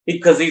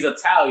Because he's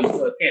Italian,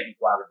 so it can't be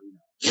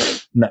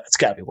Guadagnino. No, it's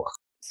gotta be Guadagnino.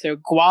 So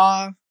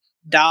Gua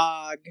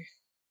Dog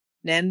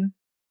Nen.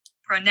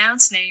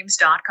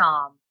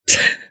 Pronouncenames.com.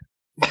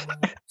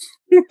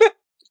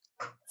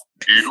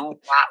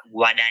 Luca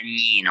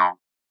Guadagnino.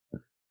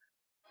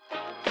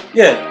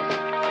 Yeah.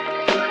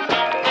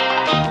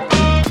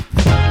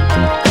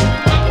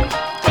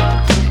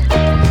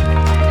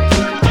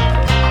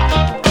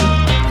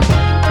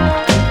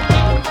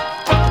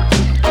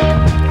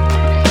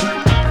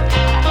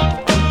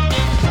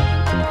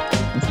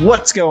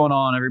 What's going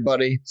on,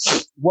 everybody?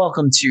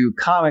 Welcome to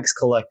Comics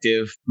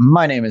Collective.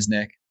 My name is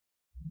Nick.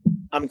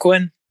 I'm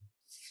Quinn.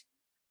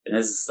 And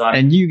this is Sonny.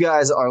 And you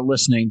guys are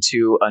listening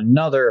to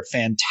another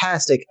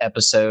fantastic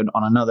episode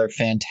on another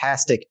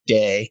fantastic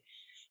day.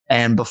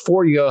 And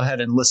before you go ahead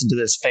and listen to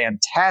this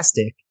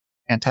fantastic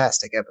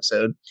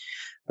episode,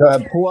 go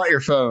ahead, pull out your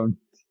phone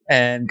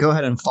and go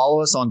ahead and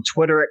follow us on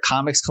Twitter at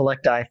Comics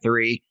Collect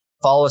I3.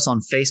 Follow us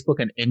on Facebook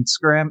and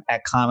Instagram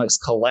at Comics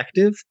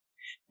Collective.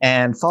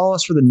 And follow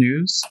us for the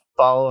news.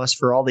 Follow us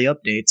for all the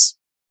updates.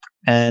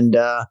 And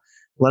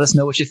let us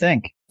know what you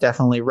think.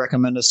 Definitely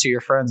recommend us to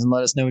your friends and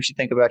let us know what you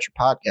think about your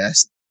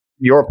podcast.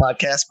 Your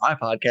podcast, my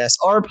podcast,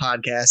 our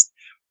podcast.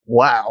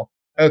 Wow.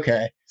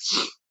 Okay.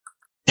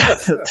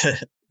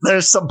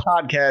 There's some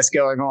podcast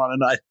going on,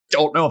 and I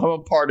don't know if I'm a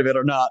part of it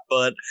or not.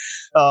 But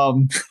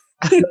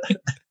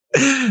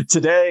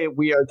today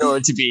we are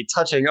going to be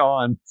touching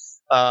on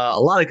a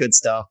lot of good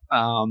stuff. We're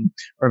going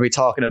to be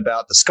talking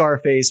about the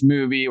Scarface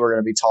movie. We're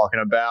going to be talking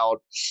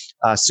about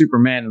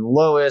Superman and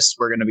Lois.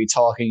 We're going to be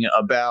talking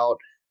about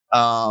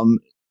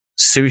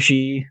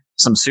sushi,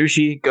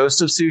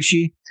 Ghost of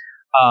Sushi.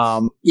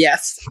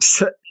 Yes.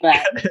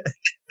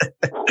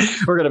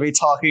 We're going to be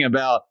talking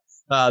about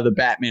the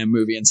Batman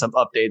movie and some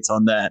updates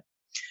on that.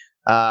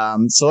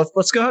 So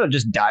let's go ahead and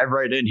just dive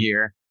right in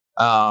here.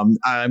 I'm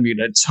going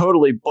to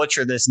totally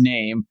butcher this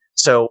name.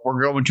 So we're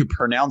going to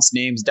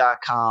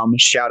pronouncenames.com.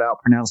 Shout out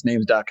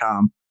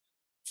pronouncenames.com.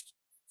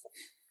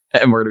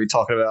 And we're going to be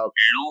talking about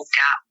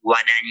Luca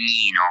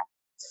Guadagnino.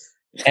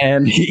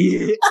 And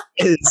he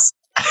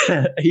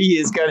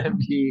is going to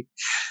be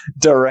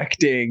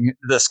directing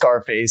the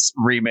Scarface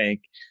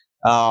remake.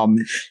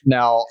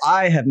 Now,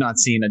 I have not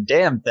seen a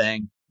damn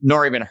thing,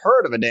 nor even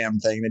heard of a damn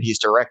thing that he's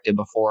directed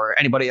before.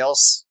 Anybody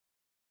else?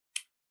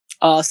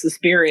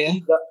 Suspiria.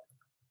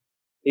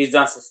 He's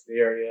done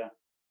Suspiria,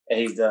 and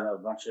he's done a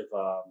bunch of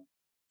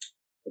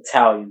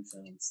Italian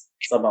films.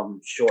 Some of them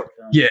short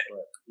films. Yeah,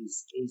 but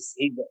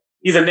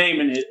he's a name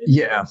in it.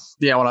 Yeah.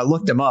 When I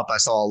looked him up, I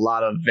saw a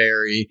lot of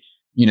very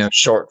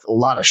short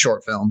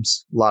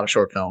films.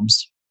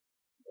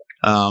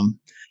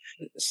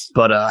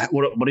 But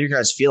what are your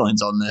guys'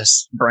 feelings on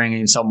this?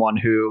 Bringing someone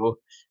who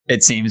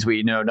it seems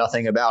we know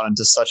nothing about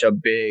into such a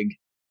big,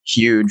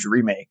 huge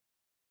remake.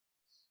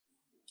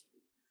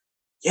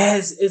 Yeah,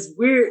 it's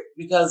weird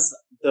because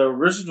the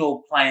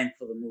original plan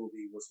for the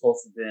movie was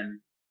supposed to have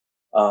been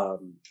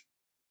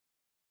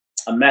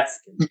a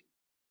Mexican.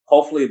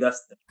 Hopefully,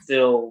 that's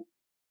still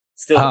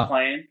the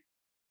plan.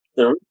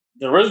 The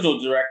original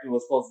director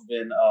was supposed to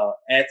have been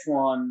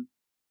Antoine.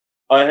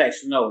 Oh,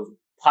 actually, no, it was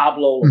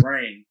Pablo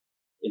Larraín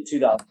in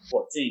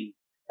 2014.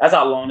 That's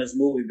how long this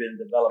movie been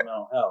in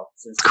developmental hell.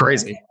 Since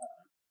crazy.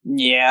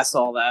 Yeah, I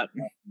saw that.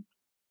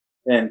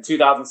 In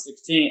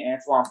 2016,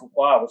 Antoine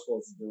Fuqua was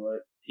supposed to do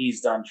it.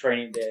 He's done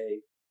Training Day,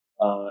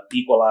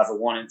 Equalizer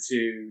 1 and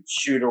 2,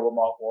 Shooter with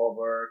Mark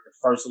Wahlberg, the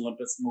first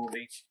Olympus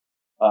movie,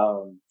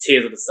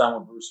 Tears of the Sun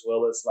with Bruce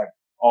Willis, like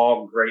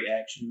all great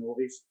action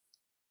movies.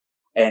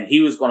 And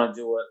he was going to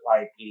do it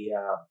like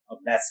a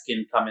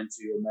Mexican coming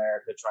to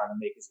America trying to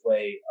make his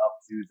way up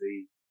through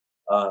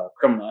the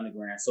criminal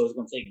underground. So it's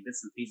going to take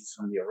bits and pieces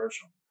from the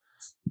original.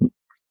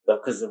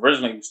 Because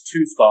originally it was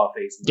two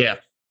Scarface movies. Yeah.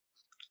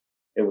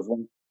 It was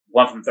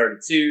one from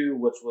 32,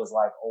 which was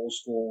like old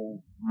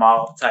school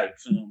mob type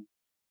film.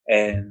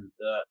 And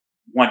the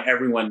one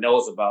everyone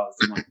knows about is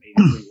the one from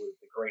 83 with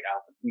the great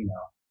Al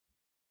Pacino.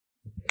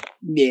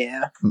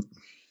 Yeah.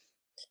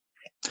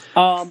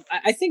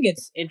 I think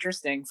it's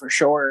interesting for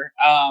sure.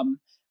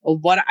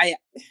 What I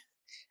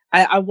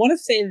want to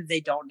say that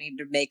they don't need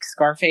to make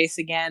Scarface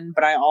again,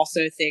 but I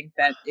also think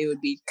that it would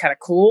be kind of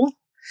cool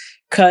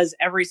because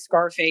every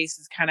Scarface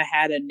has kind of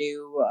had a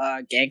new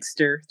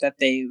gangster that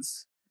they've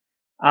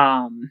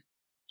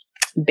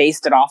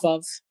based it off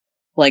of.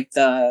 Like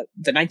the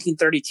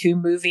 1932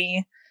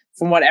 movie,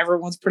 from what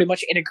everyone's pretty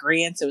much in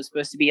agreement, it was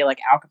supposed to be like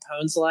Al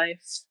Capone's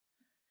life.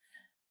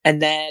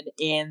 And then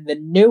in the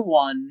new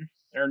one,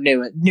 or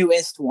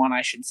newest one,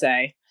 I should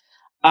say,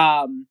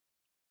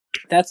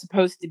 that's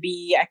supposed to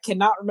be, I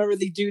cannot remember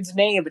the dude's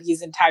name, but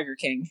he's in Tiger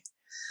King.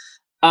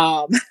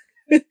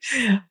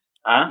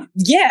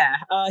 Yeah,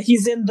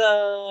 he's in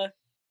the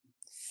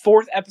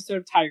 4th episode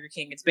of Tiger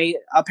King. It's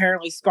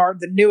apparently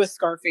the newest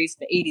Scarface,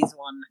 the 80s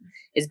one,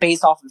 is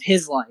based off of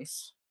his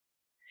life.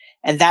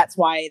 And that's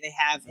why they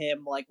have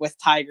him like with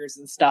tigers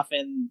and stuff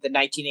in the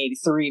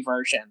 1983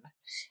 version.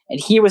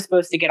 And he was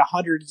supposed to get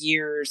 100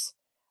 years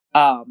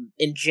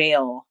in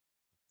jail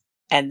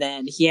and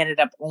then he ended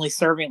up only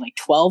serving like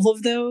 12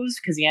 of those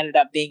because he ended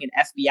up being an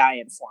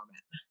FBI informant.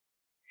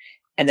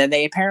 And then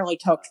they apparently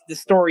took the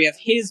story of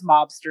his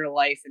mobster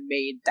life and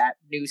made that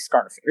new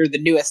the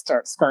newest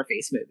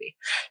Scarface movie.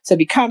 So it'd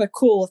be kind of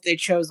cool if they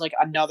chose like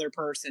another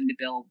person to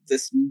build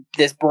this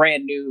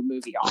brand new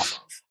movie off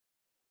of.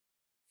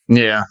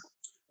 Yeah.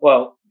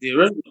 Well,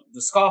 the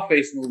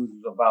Scarface movie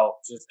was about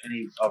just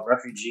a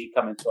refugee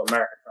coming to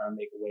America trying to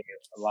make a way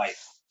of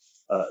life.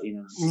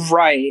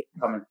 Right.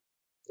 Coming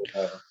to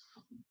her.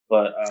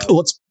 But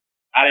Let's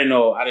I didn't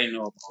know about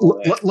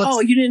that.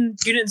 Oh, you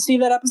didn't see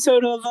that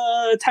episode of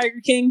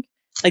Tiger King?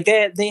 Like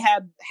they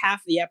had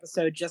half the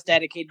episode just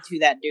dedicated to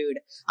that dude.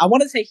 I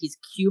want to say he's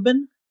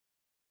Cuban.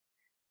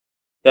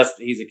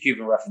 He's a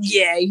Cuban refugee.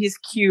 Yeah, he's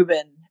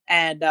Cuban,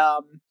 and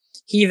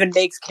he even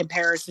makes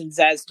comparisons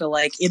as to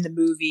like in the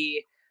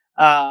movie,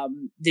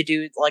 the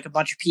dude like a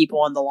bunch of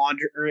people in the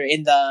laundry or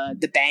in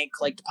the bank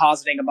like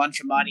depositing a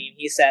bunch of money, and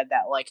he said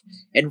that like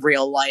in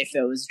real life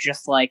it was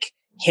just like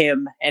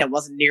him, and it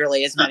wasn't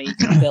nearly as many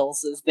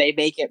bills as they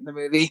make it in the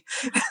movie.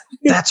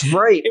 That's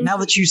right. Now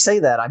that you say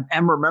that, I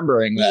am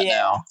remembering that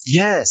now.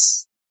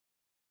 Yes.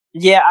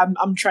 Yeah,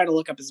 I'm trying to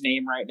look up his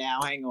name right now.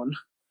 Hang on.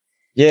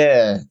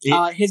 Yeah.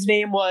 His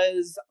name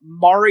was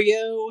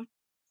Mario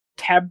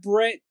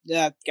Tebret.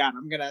 God,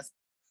 I'm gonna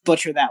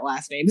butcher that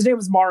last name. His name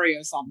was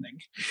Mario something.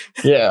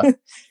 Yeah.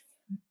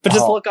 But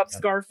just look up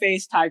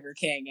Scarface Tiger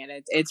King,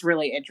 and it's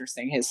really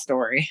interesting, his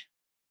story.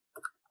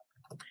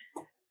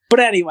 But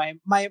anyway,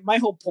 my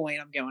whole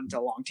point, I'm going to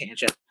a long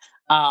tangent.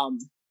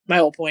 My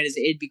whole point is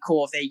it'd be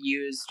cool if they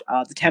used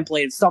the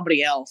template of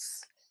somebody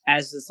else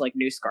as this like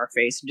new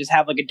Scarface and just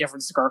have like a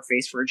different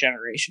Scarface for a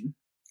generation.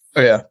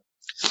 Oh yeah.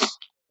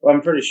 Well,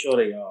 I'm pretty sure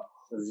they are.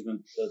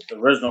 The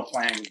original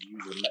plan was to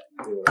use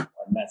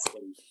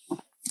a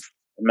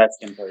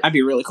Mexican person. I'd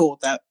be really cool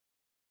with that.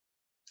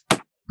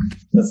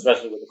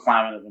 Especially with the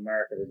climate of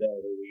America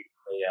today,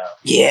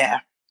 yeah,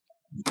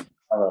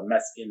 a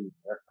Mexican,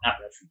 not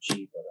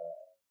refugee, but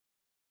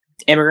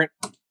immigrant.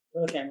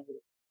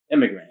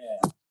 Immigrant,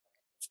 yeah,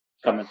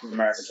 coming to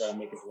America trying to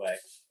make his way.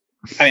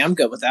 I mean, I'm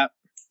good with that.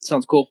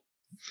 Sounds cool.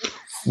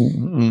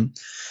 Mm-hmm.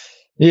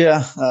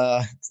 Yeah,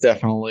 it's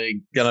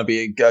definitely gonna be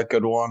a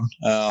good one.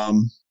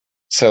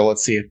 So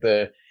let's see if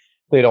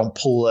they don't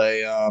pull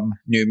a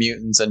New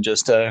Mutants and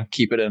just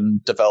keep it in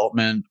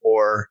development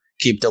or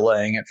keep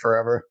delaying it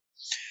forever.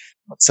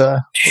 Let's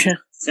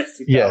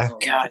yeah,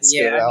 God,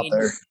 yeah. I mean,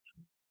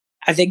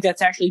 I think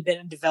that's actually been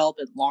in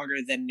development longer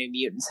than New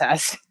Mutants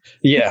has.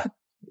 yeah.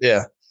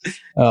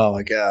 Oh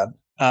my God.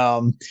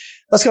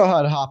 Let's go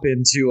ahead and hop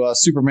into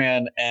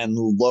Superman and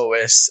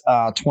Lois.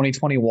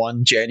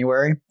 2021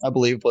 January, I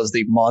believe, was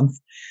the month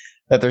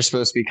that they're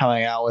supposed to be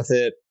coming out with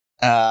it.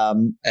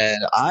 And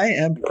I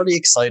am pretty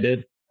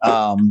excited.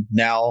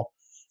 Now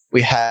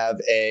we have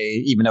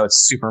even though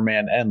it's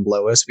Superman and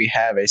Lois, we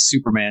have a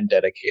Superman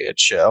dedicated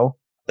show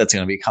that's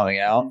going to be coming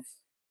out.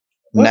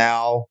 What?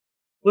 Now.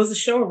 Was the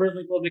show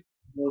originally going to be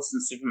Lois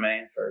and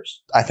Superman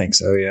first? I think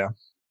so, yeah.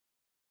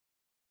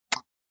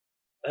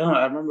 I don't know.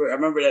 I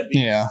remember that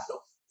being. Yeah.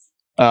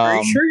 Are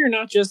you sure you're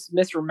not just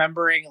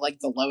misremembering like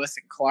the Lois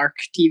and Clark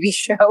TV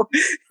show?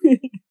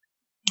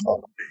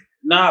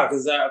 Nah,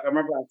 because I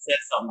remember I said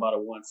something about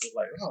it once. It's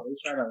like, oh,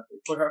 they're trying to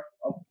put her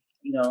up,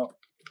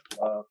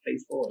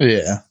 face forward.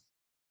 Yeah.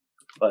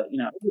 But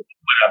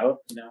whatever.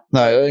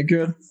 No,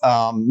 good.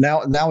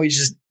 Now we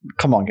just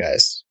come on,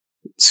 guys.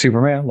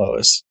 Superman,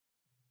 Lois,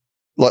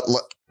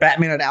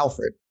 Batman and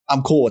Alfred.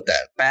 I'm cool with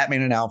that.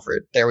 Batman and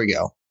Alfred. There we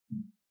go.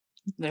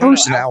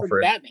 Bruce and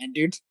Alfred. Batman,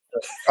 dude.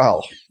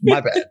 Oh,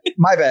 my bad.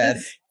 My bad.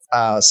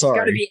 Sorry. It's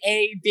got to be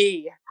A,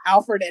 B,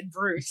 Alfred and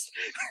Bruce.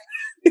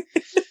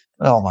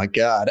 Oh my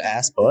God,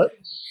 ass butt.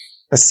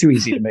 That's too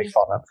easy to make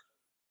fun of.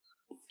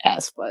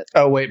 Ass butt.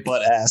 Oh wait,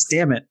 butt ass.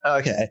 Damn it.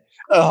 Okay.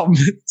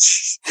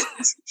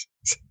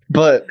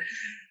 But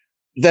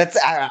that's.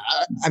 I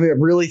mean, I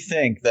really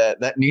think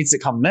that needs to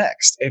come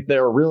next if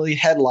they're really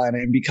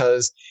headlining,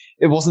 because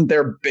it wasn't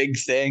their big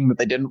thing that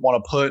they didn't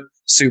want to put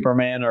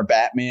Superman or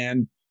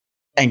Batman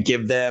and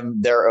give them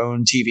their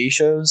own TV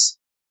shows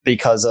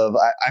because of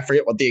I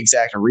forget what the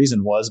exact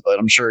reason was, but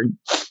I'm sure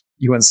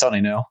you and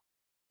Sonny know.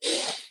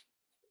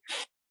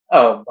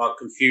 Oh, about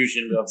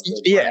confusion of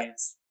the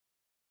brands.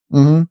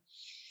 Mm-hmm.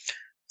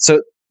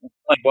 So,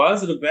 like, why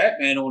is it a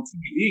Batman on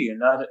TV and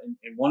not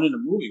in one in the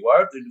movie?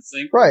 Why are they the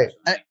same? Right.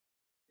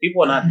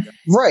 People are not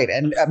right.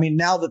 And I mean,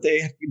 now that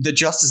the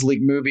Justice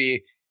League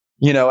movie,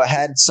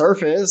 had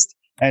surfaced,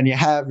 and you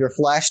have your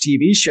Flash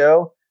TV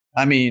show.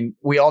 I mean,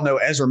 we all know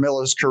Ezra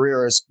Miller's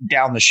career is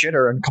down the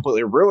shitter and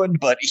completely ruined,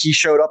 but he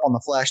showed up on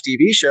the Flash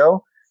TV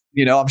show.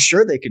 I'm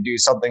sure they could do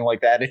something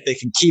like that if they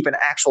can keep an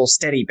actual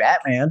steady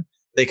Batman.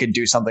 They could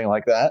do something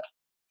like that.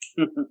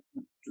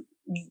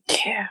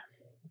 Yeah.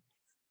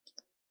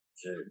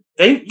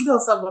 They,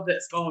 something about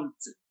that.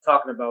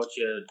 Talking about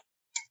your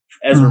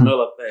Ezra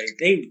Miller thing.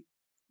 They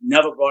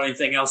never brought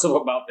anything else up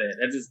about that.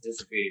 That just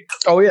disappeared.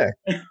 Oh yeah,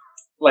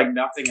 like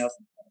nothing else.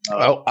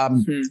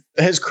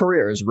 His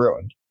career is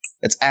ruined.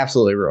 It's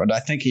absolutely ruined. I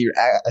think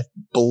I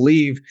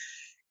believe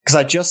Because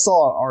I just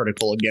saw an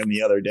article again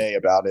the other day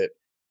about it.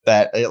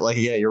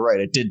 Yeah, you're right.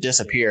 It did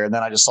disappear, and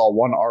then I just saw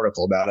one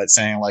article about it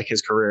saying like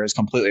his career is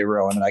completely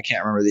ruined, and I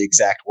can't remember the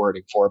exact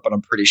wording for it, but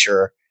I'm pretty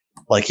sure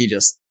like he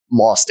just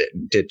lost it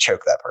and did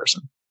choke that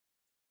person.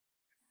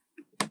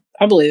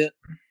 I believe it.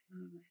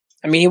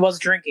 I mean, he was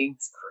drinking.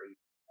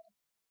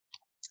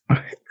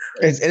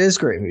 It is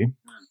crazy.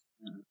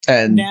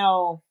 And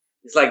now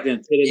it's like the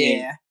epitome.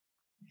 Yeah.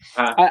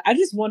 I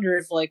just wonder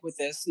if, like, with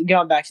this,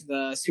 going back to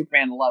the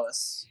Superman and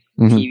Lois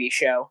Mhm. TV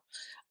show,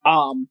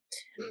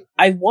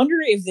 I wonder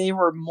if they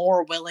were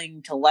more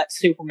willing to let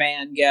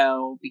Superman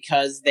go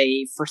because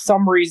they, for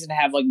some reason,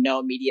 have like no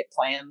immediate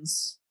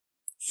plans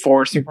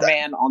for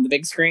Superman on the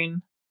big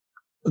screen.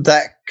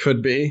 that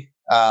could be,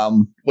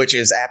 which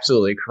is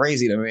absolutely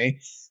crazy to me.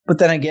 But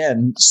then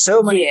again,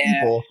 so many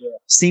people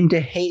seem to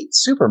hate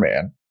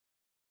Superman.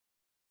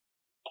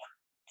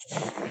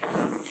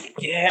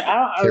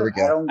 Yeah, Here we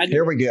go.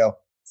 Here we go.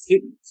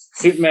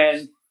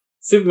 Superman's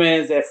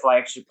that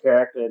flagship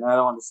character, and I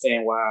don't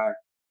understand why.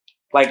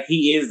 Like,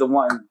 he is the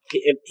one.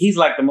 He's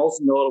like the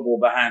most notable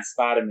behind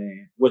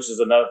Spider-Man, which is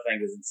another thing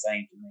that's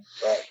insane to me.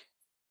 Right?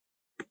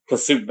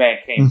 Because Superman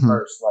came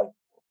first, like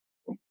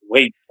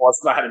way before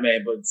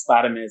Spider-Man, but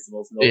Spider-Man is the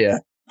most notable. Yeah.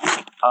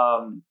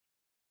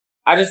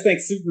 I just think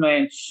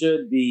Superman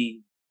should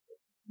be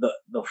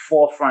the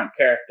forefront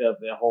character of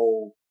their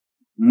whole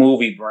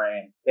movie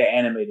brand, their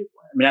animated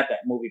brand. I mean, not that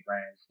movie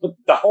brand,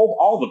 but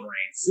all the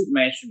brands.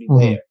 Superman should be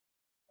there,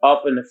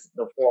 up in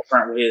the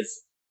forefront with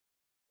his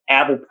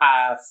apple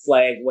pie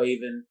flag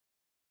waving.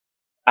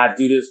 I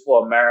do this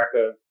for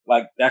America.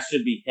 Like, that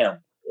should be him.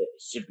 It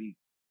should be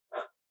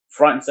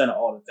front and center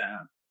all the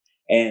time.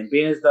 And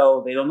being as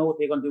though they don't know what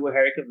they're going to do with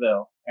Henry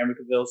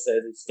Cavill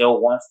says he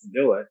still wants to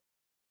do it,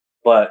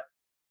 but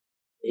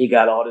he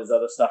got all this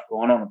other stuff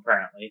going on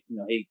apparently. You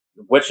know, The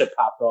Witcher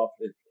popped off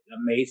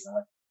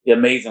amazingly. The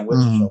Amazing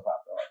Witcher show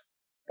popped off.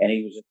 And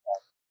he was just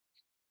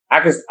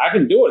like, I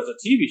can do it as a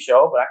TV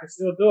show, but I can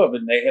still do it.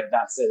 But they have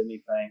not said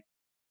anything.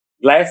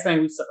 Last thing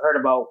we heard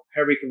about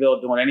Henry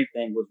Cavill doing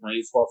anything was when he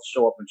was supposed to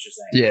show up in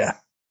Shazam. Yeah.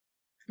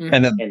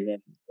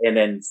 And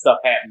then stuff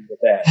happened with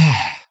that.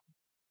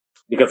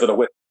 Because of the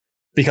Witcher.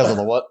 Because of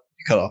the what?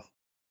 You cut off.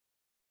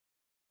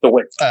 The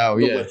Witcher. Oh,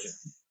 yeah. Witcher.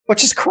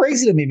 Which is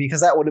crazy to me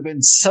because that would have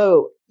been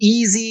so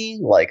easy,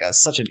 like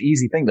such an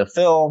easy thing to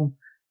film.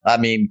 I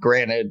mean,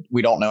 granted,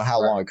 we don't know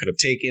how long it could have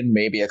taken,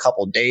 maybe a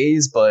couple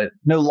days, but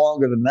no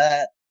longer than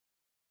that.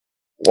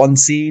 One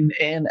scene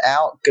in,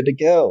 out, good to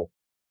go.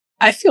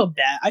 I feel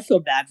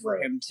bad for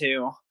him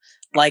too.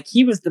 Like,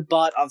 he was the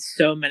butt of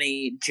so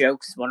many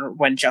jokes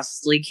when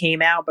Justice League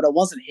came out, but it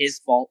wasn't his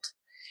fault.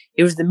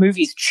 It was the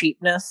movie's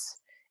cheapness.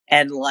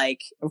 And,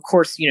 like, of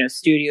course, you know,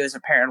 studios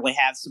apparently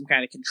have some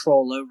kind of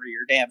control over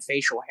your damn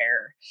facial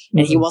hair,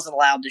 and he wasn't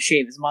allowed to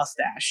shave his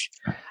mustache.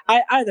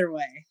 Either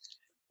way.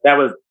 That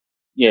was,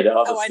 the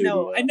other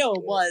studio. I know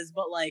it was,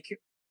 but, like,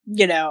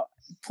 you know,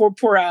 poor,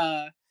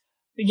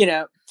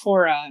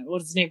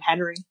 what's his name,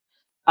 Henry?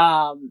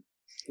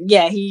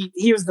 Yeah,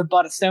 he was the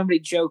butt of so many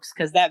jokes,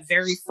 because that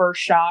very first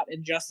shot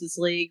in Justice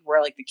League,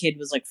 where, like, the kid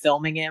was, like,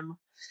 filming him,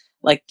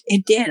 like,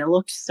 it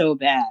looked so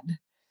bad.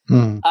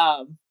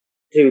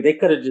 Dude, they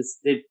could have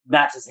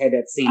not just had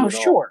that scene. Oh,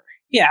 sure.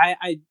 Yeah,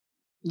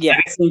 yeah.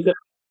 That scene you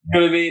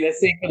know what I mean? That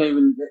scene could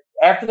even,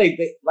 after they,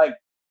 like,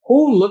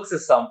 who looks at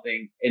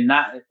something and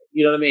not,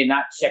 you know what I mean?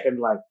 Not checking,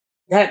 like,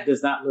 that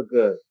does not look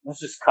good.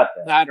 Let's just cut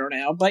that. I don't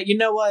know. But you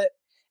know what?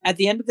 At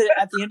the end of the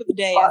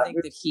day, I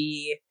think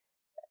that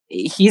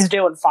he's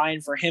doing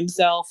fine for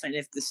himself. And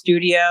if the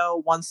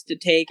studio wants to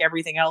take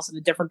everything else in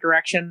a different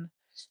direction,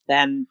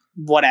 then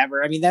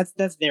whatever. I mean, that's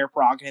their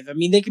prerogative. I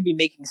mean, they could be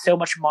making so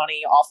much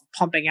money off of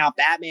pumping out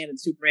Batman and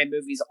Superman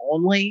movies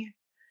only,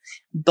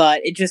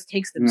 but it just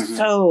takes them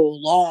so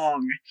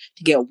long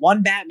to get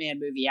one Batman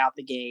movie out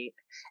the gate,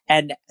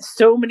 and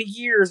so many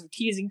years of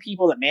teasing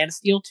people that Man of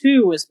Steel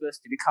 2 is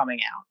supposed to be coming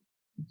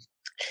out.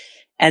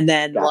 And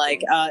then,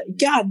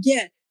 God,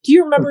 yeah. Do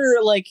you remember,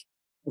 like,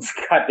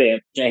 goddamn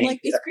shame. Like,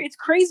 it's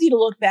crazy to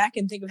look back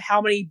and think of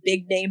how many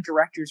big name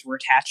directors were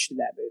attached to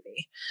that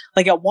movie.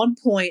 Like, at one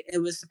point, it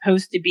was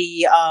supposed to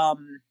be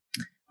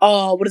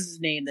what is his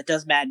name that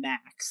does Mad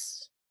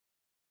Max?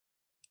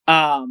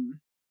 George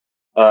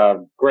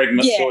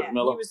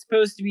Miller. He was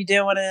supposed to be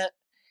doing it,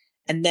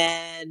 and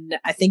then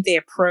I think they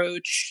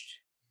approached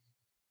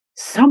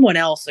someone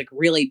else, like,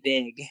 really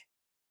big.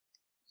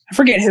 I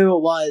forget who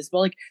it was, but,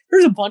 like,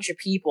 there's a bunch of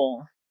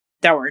people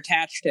that were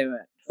attached to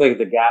it. I think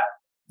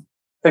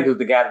it was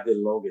the guy that did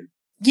Logan.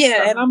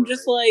 Yeah, and I'm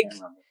just like,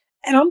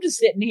 and I'm just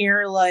sitting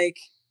here like,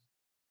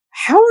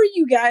 how are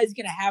you guys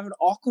going to have an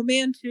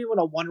Aquaman 2 and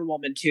a Wonder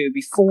Woman 2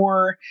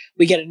 before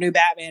we get a new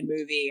Batman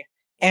movie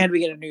and we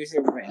get a new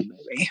Superman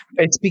movie?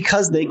 It's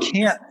because they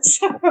can't.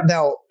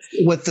 Now,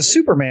 with the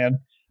Superman,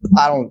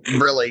 I don't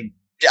really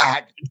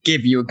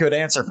give you a good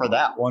answer for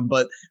that one,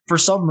 but for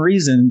some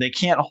reason, they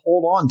can't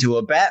hold on to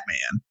a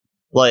Batman.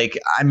 Like,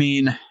 I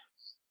mean,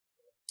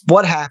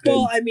 what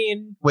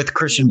happened with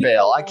Christian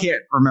Bale? I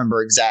can't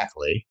remember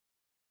exactly.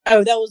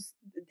 Oh, that was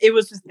it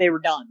was just they were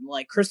done.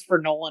 Like Christopher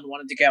Nolan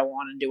wanted to go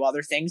on and do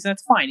other things.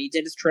 That's fine. He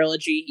did his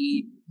trilogy.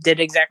 He did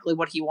exactly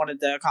what he wanted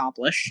to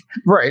accomplish.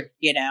 Right.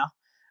 You know,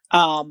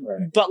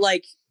 Right. but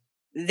like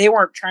they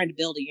weren't trying to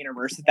build a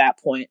universe at that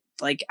point.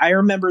 Like I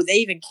remember they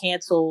even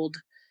canceled.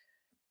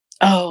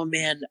 Oh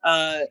man,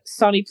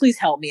 Sonny, please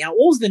help me out.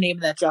 What was the name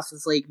of that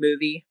Justice League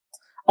movie?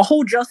 A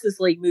whole Justice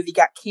League movie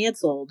got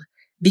canceled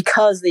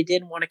because they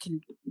didn't want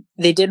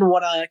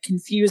to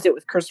confuse it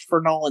with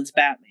Christopher Nolan's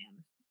Batman.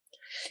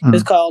 It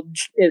was called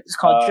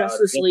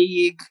Justice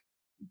League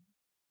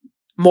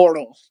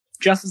Mortal.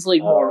 Justice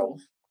League Mortal.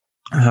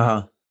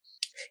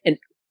 And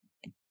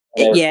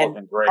yeah,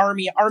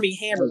 Army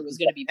Hammer was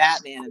going to be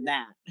Batman in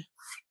that,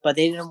 but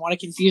they didn't want to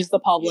confuse the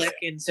public,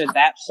 and so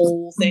that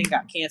whole thing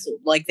got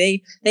canceled. Like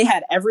they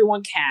had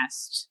everyone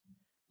cast.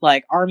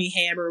 Like Army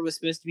Hammer was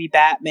supposed to be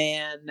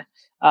Batman.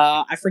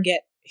 I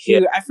forget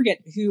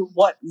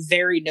what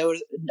very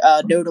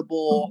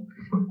notable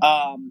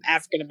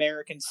African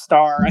American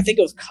star. I think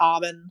it was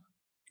Common.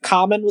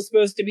 Common was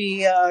supposed to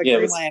be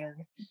Green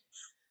Lantern.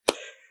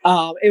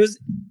 It was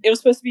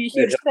supposed to be a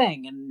huge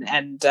thing,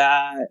 and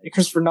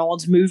Christopher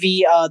Nolan's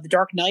movie, The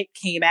Dark Knight,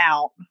 came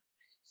out,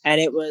 and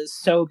it was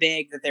so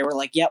big that they were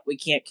like, "Yep, we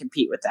can't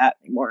compete with that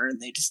anymore," and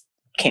they just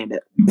canned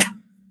it.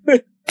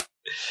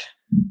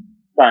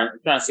 Trying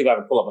to see if I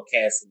can pull up a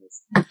cast of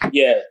this.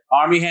 Yeah,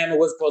 Army Hammer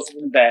was supposed to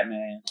be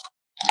Batman.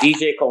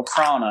 DJ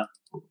Coltrana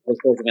was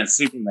supposed to be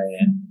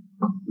Superman.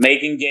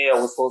 Megan Gale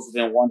was supposed to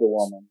be Wonder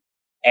Woman.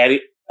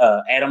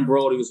 Adam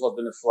Brody was supposed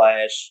to be The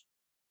Flash.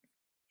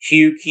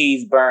 Hugh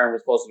Keys Byrne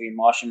was supposed to be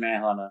Martian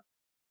Manhunter.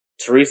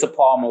 Teresa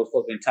Palmer was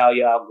supposed to be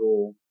Talia al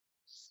Ghul.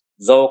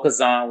 Zoe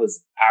Kazan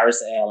was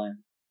Iris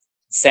Allen.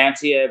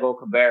 Santiago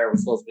Cabrera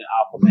was supposed to be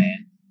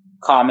Aquaman.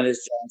 Carmen is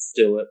Jon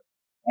Stewart.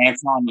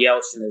 Anton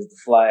Yelchin is the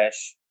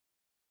Flash.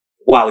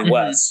 Wally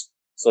West.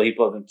 So he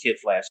put in Kid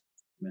Flash.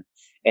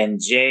 And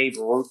Jay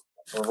Baruch,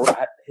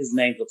 his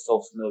name looks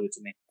so familiar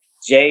to me.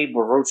 Jay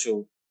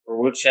Baruchel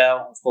was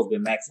supposed to be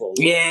Maxwell.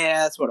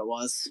 Yeah, that's what it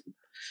was.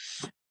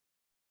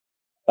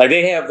 Like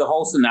they have the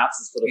whole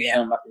synopsis for the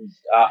film.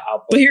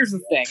 But here's the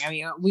thing. I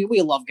mean,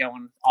 we love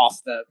going off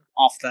the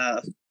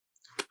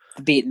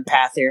beaten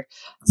path here.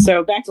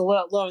 So back to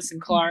Lois and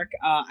Clark.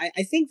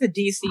 I think the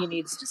DC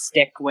needs to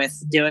stick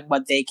with doing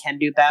what they can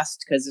do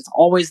best, because it's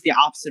always the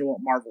opposite of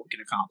what Marvel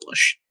can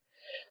accomplish.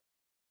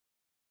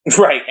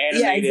 Right,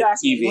 animated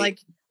exactly. TV.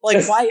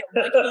 Like why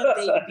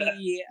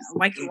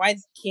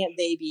can't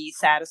they be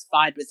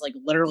satisfied with like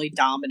literally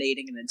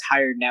dominating an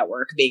entire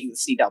network being the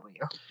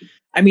CW?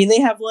 I mean,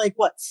 they have like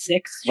what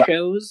 6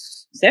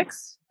 shows?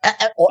 6?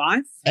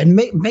 5? And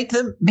make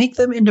them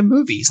into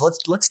movies.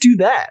 Let's do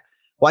that.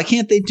 Why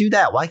can't they do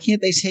that? Why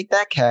can't they take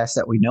that cast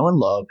that we know and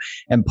love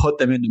and put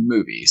them into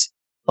movies?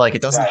 Like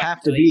it doesn't have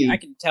to be. I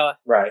can tell.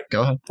 Right.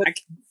 Go ahead.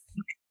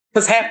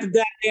 Because half the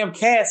goddamn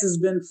cast has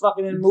been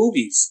fucking in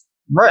movies.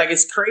 Right. Like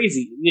it's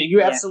crazy.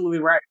 You're absolutely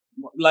right.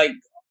 Like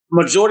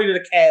majority of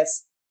the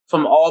cast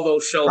from all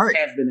those shows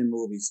have been in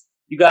movies.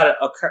 You got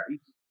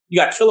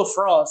Killer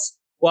Frost,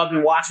 who I've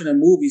been watching in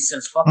movies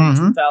since fucking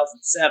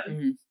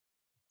 2007.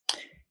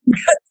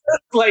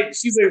 Like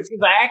she's an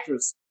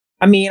actress.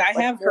 I mean, I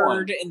have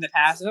heard in the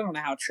past, I don't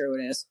know how true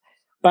it is,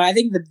 but I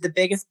think the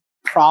biggest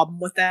problem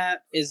with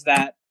that is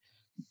that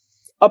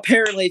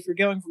apparently if you're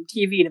going from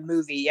TV to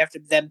movie, you have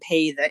to then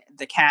pay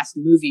the cast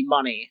movie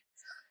money.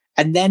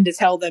 And then to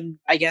tell them,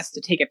 I guess,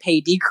 to take a pay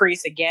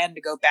decrease again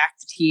to go back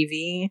to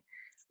TV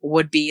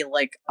would be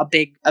like a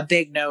big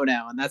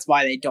no-no. And that's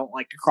why they don't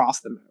like to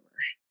cross them over.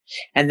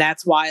 And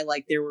that's why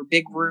like there were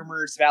big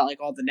rumors about like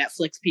all the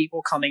Netflix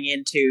people coming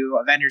into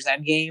Avengers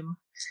Endgame.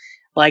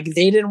 Like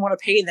they didn't want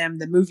to pay them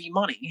the movie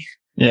money.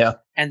 Yeah.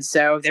 And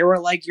so they were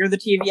like, you're the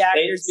TV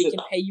actors. We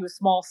can pay you a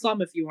small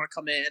sum if you want to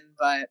come in.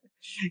 But,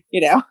 you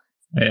know.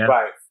 Yeah.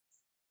 Right.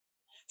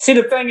 See,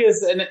 the thing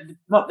is, and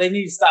they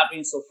need to stop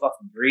being so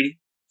fucking greedy.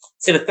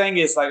 See, the thing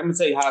is, like, let me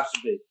tell you how it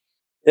should be.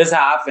 This is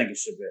how I think it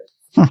should be.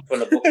 From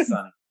the Book of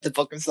Sonny. The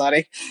Book of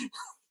Sonny.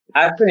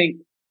 I think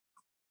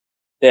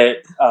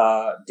that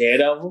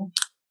Daredevil,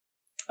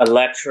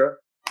 Elektra,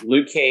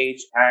 Luke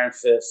Cage, Iron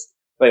Fist,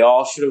 they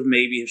all should have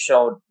they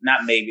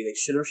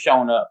should have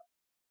shown up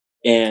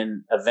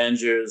in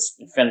Avengers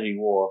Infinity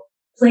War.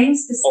 Playing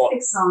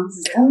specific songs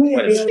is only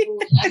available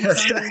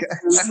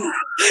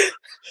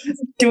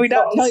Do we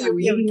not tell you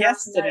we have a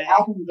guest today?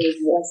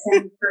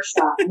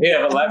 We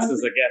have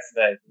Alexa's a guest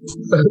today.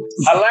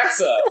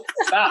 Alexa,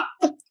 stop.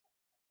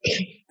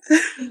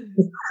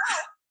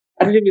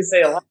 I didn't even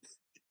say Alexa.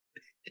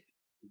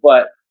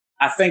 But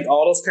I think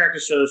all those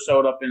characters should have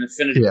showed up in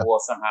Infinity War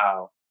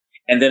somehow.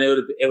 And then it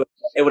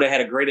would have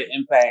had a greater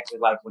impact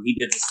like when he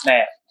did the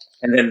snap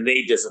and then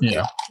they disappeared.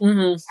 Yeah.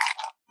 Mm-hmm.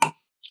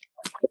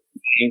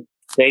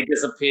 They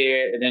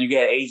disappeared, and then you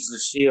had Agents of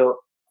S.H.I.E.L.D.,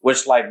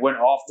 which like went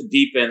off the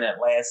deep end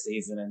that last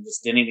season and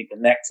just didn't even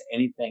connect to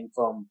anything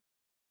from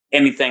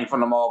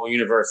the Marvel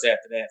universe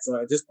after that.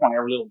 So at this point, I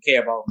really don't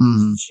care about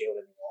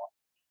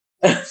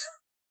S.H.I.E.L.D. anymore.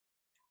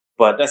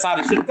 But that's how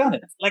they should have done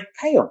it. Like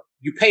pay them.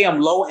 You pay them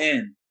low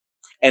end,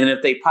 and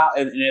if they pop,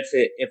 and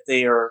if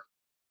they're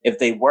if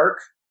they work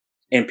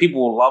and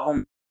people will love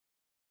them.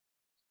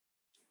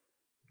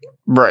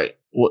 Right.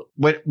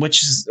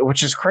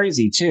 Which is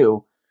crazy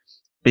too,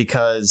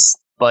 because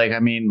like, I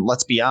mean,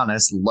 let's be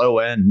honest, low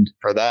end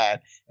for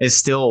that is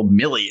still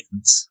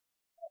millions.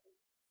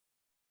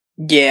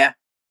 Yeah.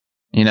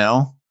 You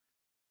know,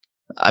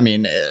 I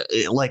mean,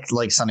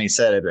 like Sonny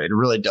said, it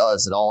really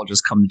does. It all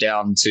just comes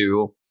down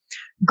to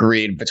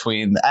greed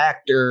between the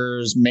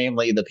actors,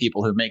 mainly the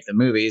people who make the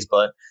movies.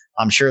 But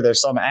I'm sure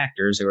there's some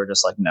actors who are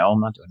just like, no,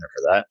 I'm not doing it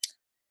for that.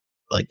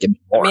 Like, give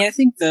me more. I mean, I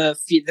think the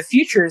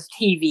future is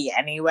TV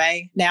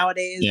anyway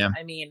nowadays. Yeah.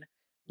 I mean,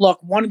 look,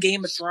 one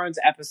Game of Thrones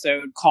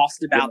episode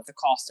cost about the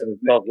cost of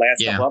the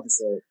last couple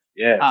episodes.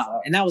 Yeah,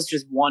 and that was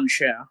just one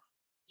show.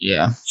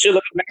 Yeah, should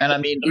look. And I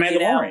mean, The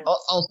Mandalorian.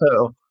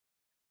 Also,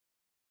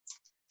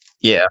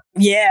 yeah,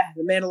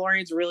 The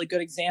Mandalorian's a really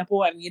good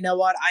example. And you know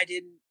what? I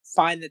didn't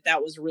find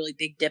that was a really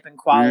big dip in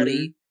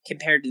quality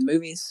compared to the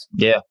movies.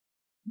 Yeah,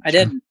 I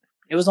didn't.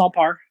 It was on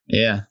par.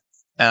 Yeah.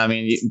 I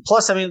mean,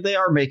 plus, I mean, they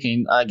are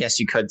making, I guess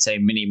you could say,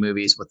 mini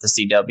movies with the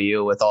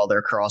CW with all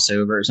their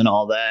crossovers and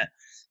all that.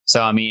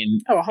 So, I mean,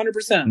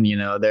 100%. You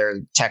know, they're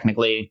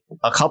technically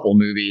a couple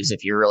movies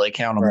if you really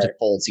count them to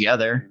pull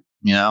together,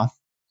 you know?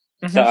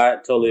 Mm-hmm. I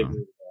totally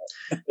agree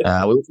with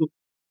that.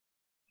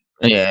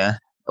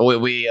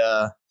 We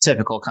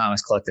typical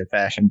Comics Collective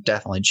fashion,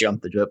 definitely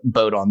jumped the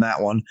boat on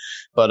that one.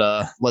 But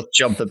let's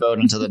jump the boat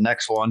into the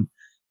next one.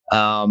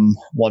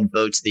 One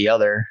boat to the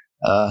other.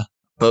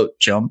 Boat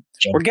jump.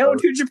 We're going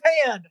to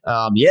Japan.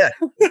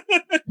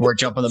 We're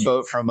jumping the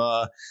boat from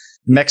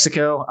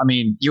Mexico. I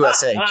mean,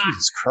 USA.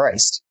 Jesus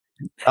Christ.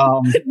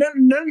 No.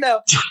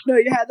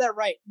 You had that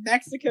right.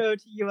 Mexico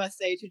to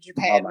USA to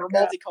Japan. We're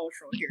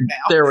multicultural here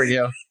now. There we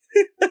go.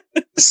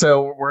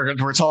 So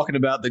we're talking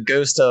about the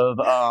ghost of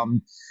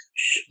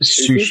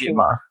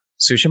Tsushima.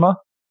 So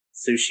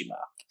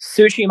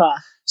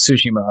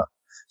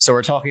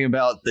we're talking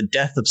about the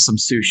death of some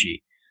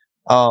sushi.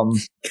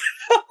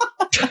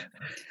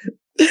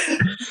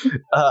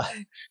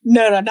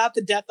 No, not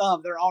the death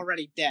of. They're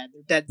already dead.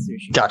 They're dead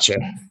sushi. Gotcha.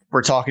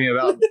 We're talking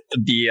about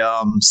the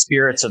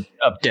spirits of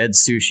dead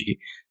sushi.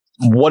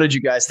 What did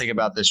you guys think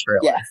about this trailer?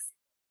 Yes.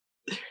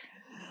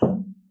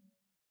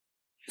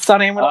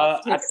 Sonny,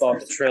 I thought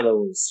the trailer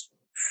was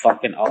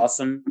fucking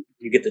awesome.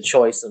 You get the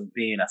choice of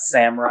being a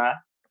samurai,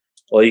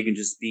 or you can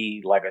just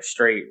be like a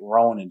straight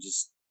Ronin,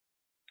 just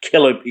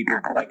killing people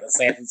like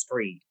Assassin's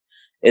Creed.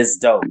 It's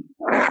dope.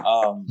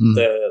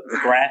 The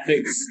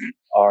graphics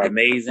are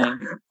amazing.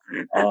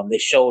 They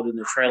showed in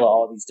the trailer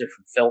all these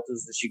different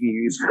filters that you can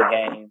use for the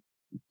game.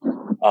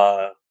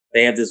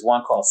 They have this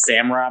one called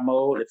Samurai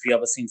Mode. If you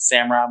ever seen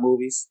samurai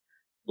movies,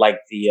 like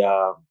the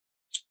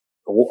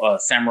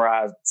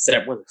Samurai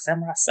 7. Was it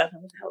Samurai 7?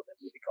 What the hell is that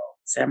movie called?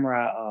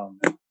 Samurai.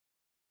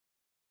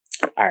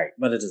 All right,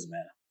 but it doesn't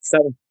matter.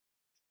 7.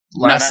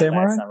 Last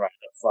Samurai.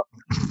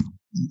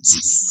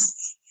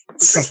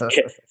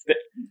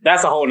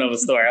 That's a whole nother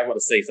story. I want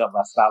to say something.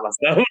 I stopped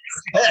myself.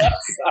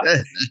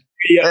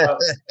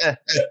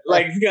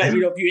 Like if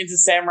you're into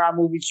samurai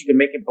movies, you can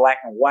make it black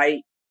and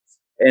white,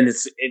 and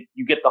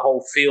you get the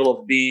whole feel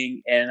of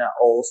being in an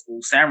old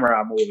school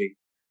samurai movie.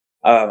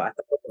 I thought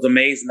it was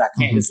amazing.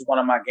 This is one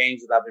of my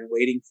games that I've been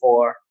waiting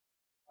for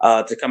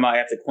to come out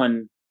after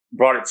Quinn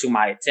brought it to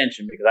my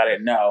attention because I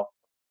didn't know.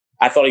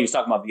 I thought he was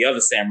talking about the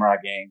other samurai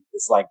game.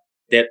 It's like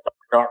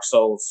Dark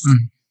Souls.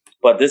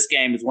 But this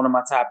game is one of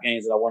my top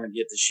games that I want to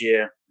get this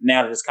year.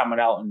 Now that it's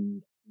coming out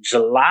in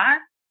July.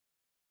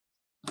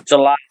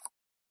 I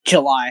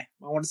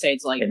want to say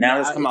it's like. And now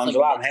it's coming out in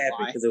July. I'm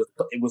happy because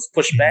it was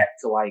pushed back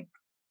to like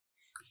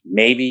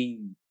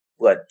maybe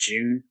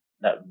June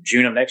of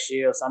next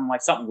year or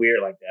something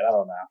weird like that. I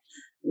don't know.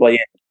 But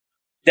yeah,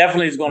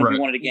 definitely it's going to be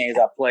one of the games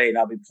I play, and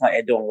I'll be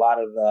doing a lot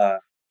of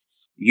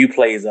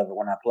plays of it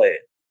when I play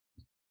it.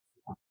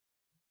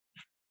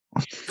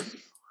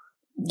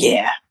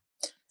 Yeah.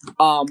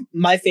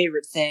 My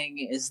favorite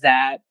thing is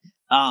that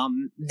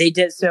they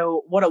did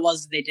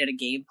they did a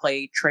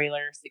gameplay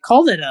trailer. They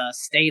called it a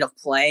state of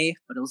play,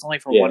 but it was only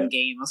for one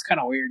game. It was kind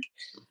of weird.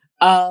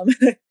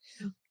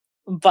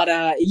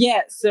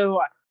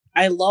 So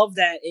I love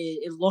that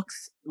it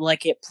looks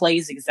like it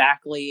plays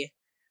exactly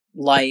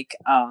like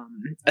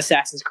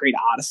Assassin's Creed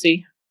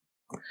Odyssey.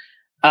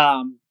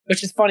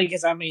 Which is funny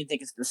because I don't even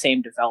think it's the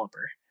same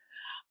developer.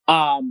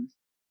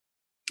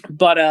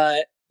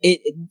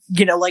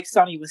 It like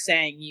Sonny was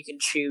saying, you can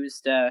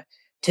choose to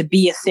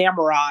be a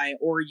samurai,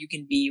 or you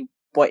can be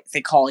what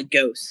they call a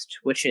ghost,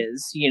 which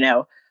is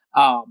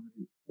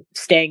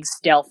staying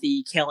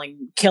stealthy,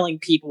 killing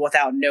people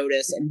without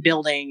notice, and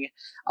building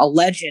a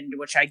legend,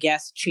 which I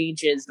guess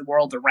changes the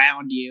world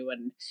around you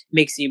and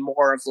makes you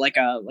more of like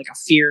a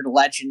feared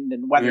legend,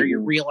 and whether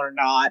you're real or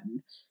not,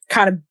 and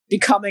kind of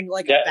becoming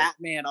like a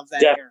Batman of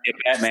that era.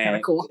 Batman, kind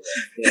of cool.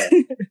 Yeah.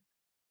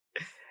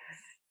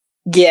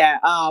 Yeah,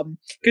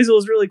 because it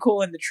was really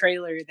cool in the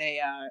trailer.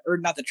 Or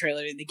not the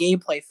trailer, in the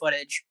gameplay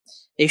footage,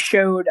 they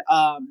showed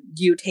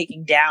you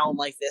taking down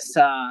like this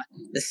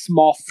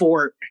small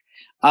fort,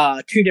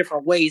 2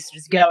 different ways,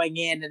 just going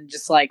in and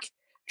just like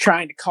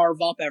trying to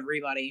carve up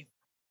everybody.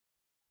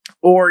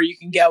 Or you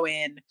can go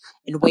in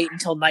and wait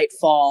until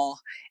nightfall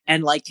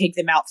and like take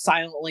them out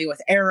silently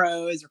with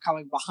arrows or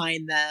coming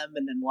behind them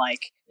and then like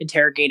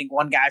interrogating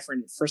one guy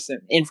for some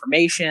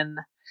information.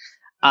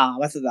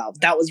 I thought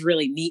that was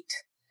really neat.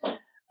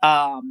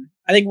 I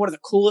think one of the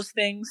coolest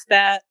things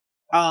that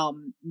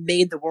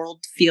made the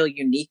world feel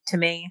unique to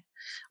me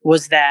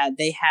was that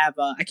they have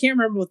I can't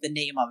remember what the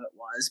name of it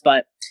was,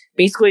 but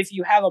basically if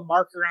you have a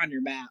marker on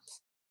your map,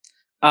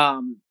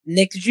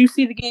 Nick, did you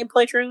see the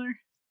gameplay trailer?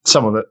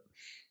 Some of it.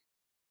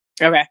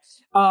 Okay.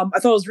 I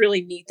thought it was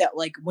really neat that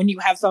like when you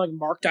have something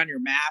marked on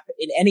your map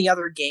in any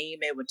other game,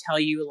 it would tell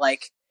you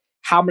like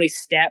how many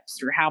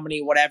steps or how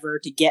many whatever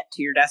to get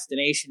to your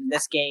destination. In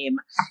this game,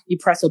 you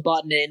press a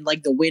button and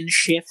like the wind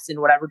shifts in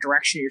whatever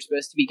direction you're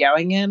supposed to be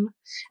going in.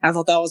 And I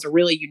thought that was a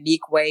really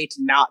unique way to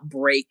not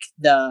break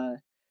the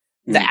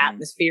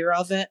atmosphere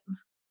of it.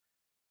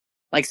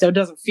 Like so it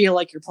doesn't feel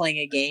like you're playing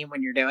a game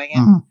when you're doing it.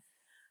 Mm-hmm.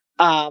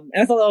 And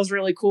I thought that was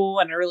really cool,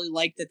 and I really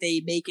like that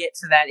they make it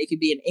so that it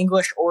could be in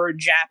English or in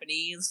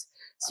Japanese.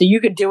 So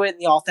you could do it in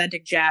the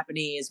authentic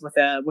Japanese with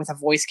a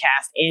voice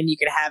cast, and you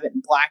could have it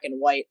in black and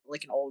white,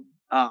 like an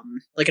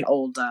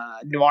old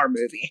noir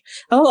movie.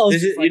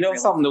 You know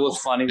something that was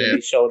funny when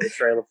they showed the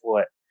trailer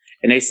for it,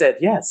 and they said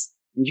yes,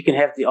 you can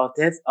have the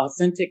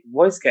authentic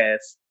voice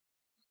cast.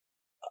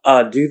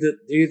 Do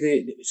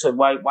the so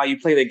while you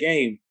play the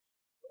game,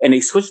 and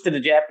they switched to the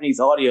Japanese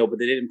audio, but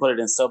they didn't put it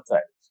in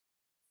subtitles.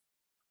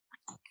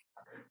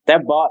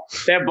 That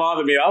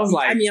bothered me. I was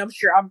like, I mean, I'm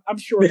sure.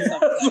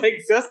 like,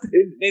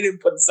 they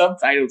didn't put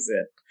subtitles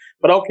in,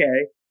 but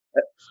okay.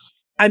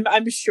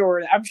 I'm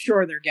sure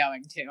they're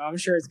going to. I'm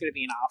sure it's going to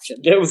be an option.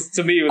 It was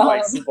to me. It was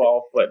like super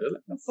off, but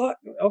like, fuck.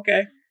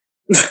 Okay.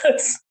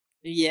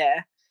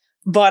 Yeah,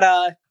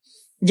 but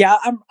yeah,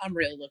 I'm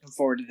really looking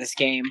forward to this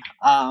game.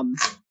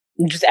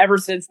 Just ever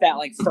since that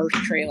like first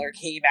trailer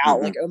came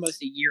out, like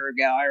almost a year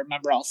ago, I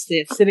remember I was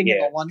sitting in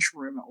the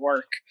lunchroom at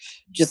work,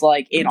 just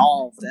like in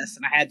all of this,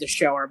 and I had to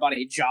show our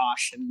buddy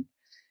Josh, and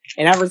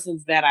ever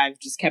since then, I've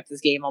just kept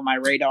this game on my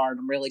radar, and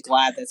I'm really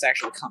glad that's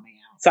actually coming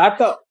out. So I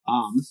thought,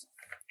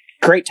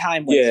 great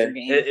time waster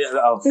game,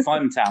 a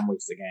fun time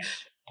waster game.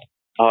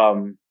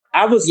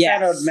 I was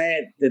kind of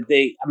mad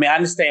that I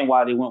understand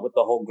why they went with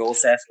the whole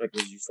ghost aspect,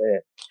 as you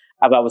said.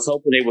 I was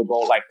hoping they would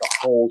go like the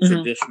whole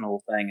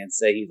traditional thing and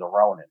say he's a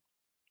Ronin.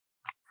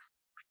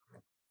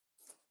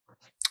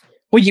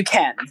 Well, you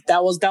can.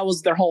 That was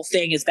their whole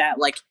thing. Is that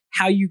like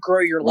how you grow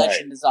your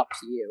legend is up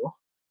to you,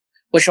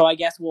 which I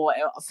guess will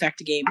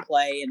affect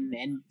gameplay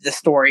and the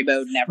story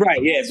mode and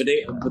everything. Right? Yeah,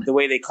 but the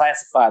way they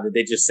classified it,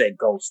 they just said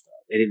ghost.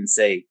 They didn't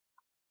say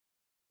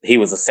he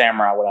was a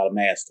samurai without a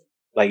master.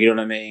 Like, you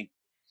know what I mean?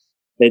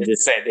 They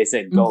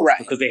said ghost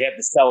because they had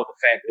to sell the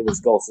fact it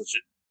was ghost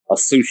a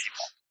sushi.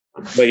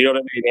 But you know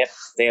what I mean?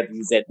 They had to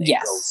use that name,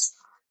 ghost.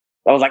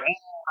 I was like,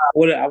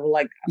 I would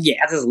like.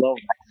 Yeah, I just love.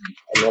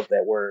 I love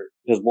that word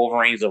because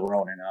Wolverine's a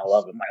Ronin, and I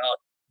love it. I'm like,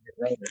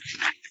 Ronin.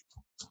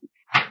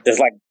 It's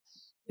like,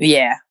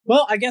 yeah.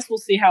 Well, I guess we'll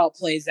see how it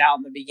plays out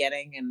in the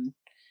beginning, and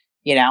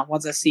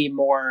once I see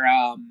more,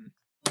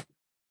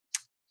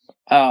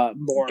 what's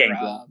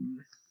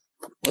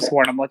the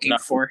word I'm looking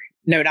for?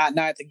 No,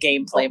 not the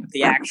gameplay, but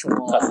the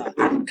actual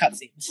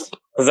cutscenes.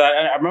 Because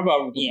I remember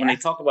when they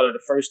talked about it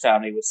the first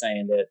time, they were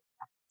saying that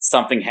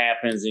something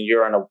happens and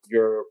you're not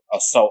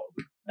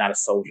a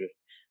soldier,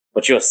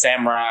 but you're a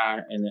samurai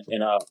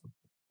in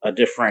a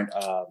different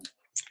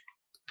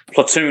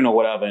platoon or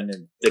whatever, and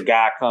then the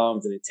guy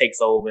comes and it takes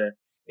over.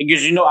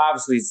 Because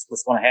obviously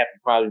what's going to happen,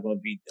 probably going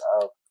to be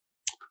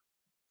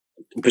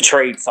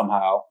betrayed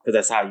somehow, because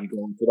that's how you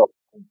go into the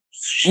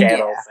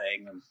shadow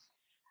thing.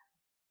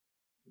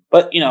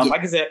 But,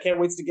 like I said, I can't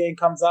wait till the game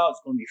comes out.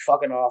 It's going to be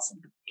fucking awesome.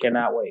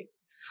 Cannot wait.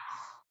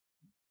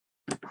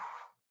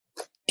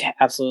 Yeah,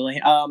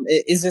 absolutely.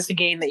 Is this a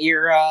game that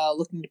you're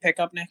looking to pick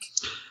up, Nick?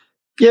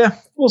 Yeah,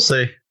 we'll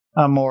see.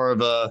 I'm more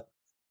of a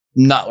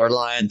not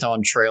reliant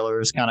on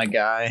trailers kind of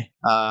guy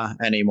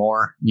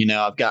anymore.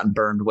 I've gotten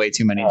burned way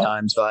too many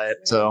times by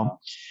it. So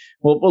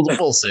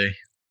we'll see.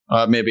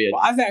 Maybe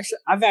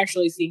I've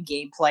actually seen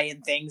gameplay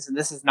and things, and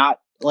this is not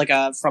like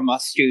from a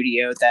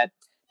studio that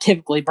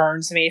typically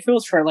burns me. If it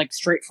was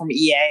straight from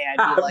EA,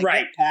 I'd be like,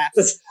 right.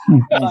 Pass.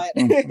 But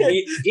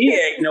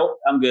EA, nope,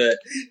 I'm good.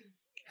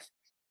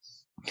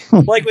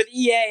 Like with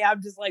EA,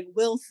 I'm just like,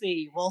 we'll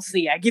see.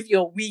 I give you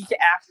a week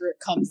after it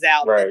comes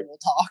out, and then we'll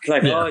talk.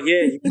 Like,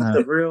 you get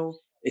the real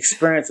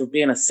experience of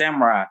being a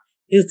samurai.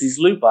 Here's these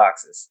loot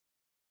boxes.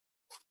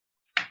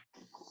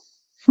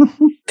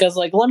 Because,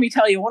 let me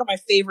tell you, one of my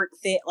favorite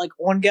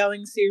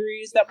ongoing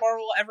series that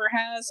Marvel ever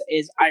has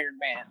is Iron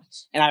Man,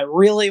 and I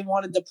really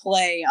wanted to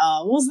play.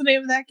 What was the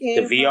name of that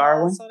game? The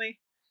VR one. Sonny?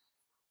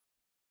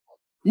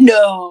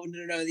 No,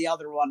 the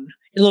other one.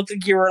 It looked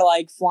like you were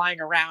flying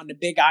around a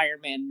big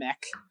Iron Man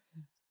mech.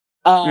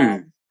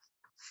 Oh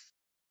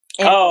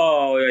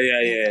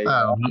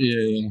yeah.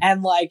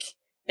 And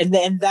And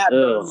then that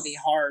burned Ugh. me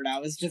hard. I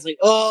was just like,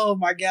 oh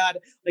my god.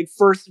 Like,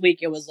 first week,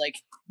 it was like,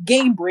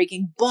 game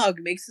breaking bug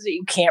makes it so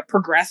you can't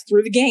progress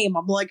through the game.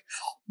 I'm like,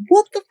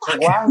 what the fuck?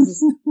 Like, why is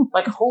this?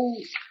 Like, who?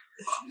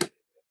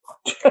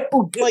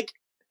 Like,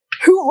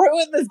 who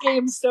ruined this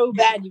game so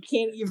bad you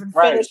can't even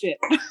finish it?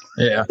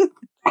 Yeah.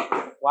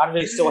 Why do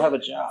they still have a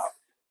job?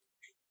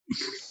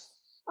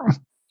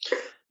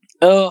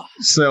 Oh,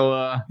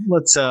 So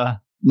let's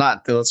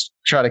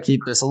try to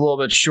keep this a little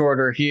bit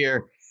shorter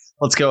here.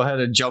 Let's go ahead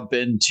and jump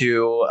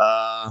into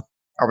are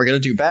we gonna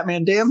do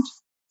Batman Damned?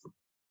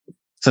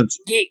 Since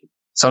yeah,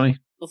 Sony?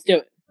 let's do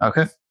it.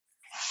 Okay.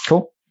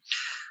 Cool.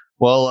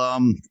 Well,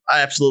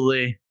 I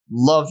absolutely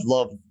loved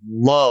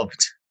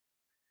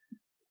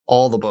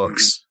all the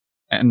books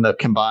and the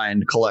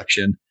combined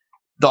collection.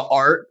 The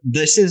art,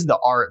 this is the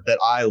art that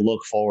I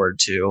look forward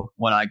to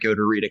when I go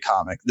to read a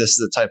comic. This is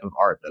the type of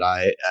art that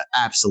I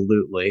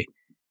absolutely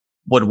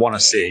would want to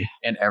see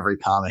in every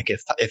comic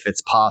if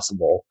it's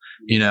possible,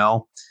 you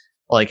know?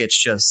 Like,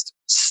 it's just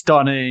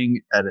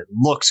stunning and it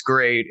looks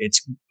great.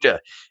 It's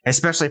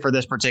especially for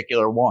this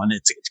particular one,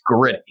 it's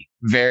gritty.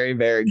 Very,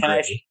 very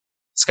gritty.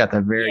 It's got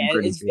that very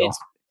gritty feel.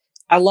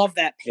 I love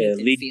that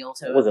painted Lee, feel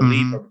to was it.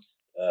 it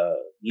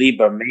Lee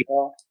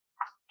Bermejo?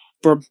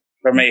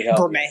 Bermejo.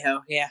 Bermejo,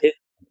 yeah.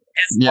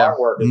 His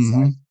artwork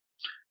is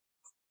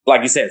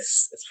like you said,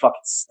 it's fucking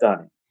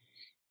stunning.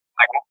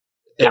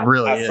 It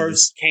really I is.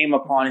 first came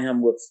upon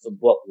him with the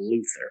book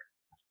Luther.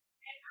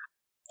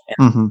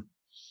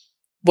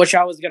 Which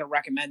I was going to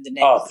recommend to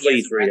Nick. Oh,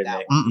 please read it,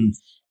 Nick.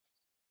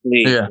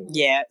 Please.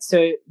 Yeah.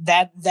 So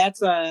that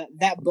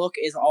book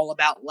is all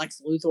about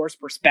Lex Luthor's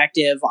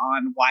perspective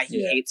on why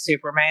he hates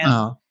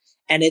Superman,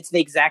 and it's the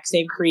exact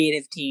same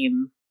creative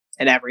team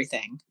and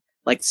everything.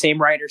 Like,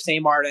 same writer,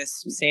 same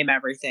artist, same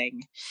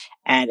everything,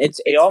 and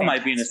it's they all fantastic.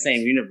 might be in the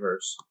same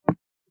universe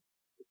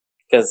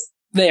because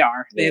they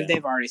are.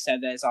 They've already said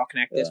that it's all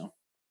connected.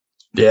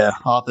 Yeah,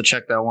 I'll have to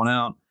check that one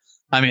out.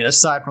 I mean,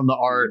 aside from the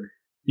art,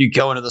 you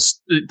go into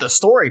the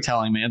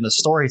storytelling, man. The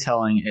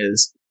storytelling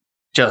is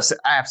just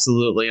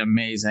absolutely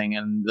amazing,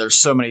 and there's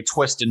so many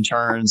twists and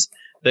turns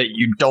that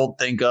you don't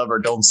think of or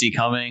don't see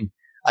coming.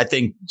 I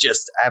think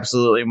just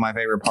absolutely my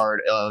favorite part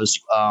is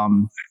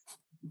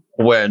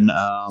when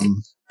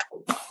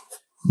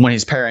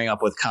he's pairing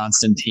up with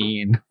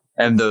Constantine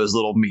and those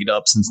little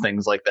meetups and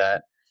things like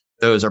that.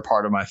 Those are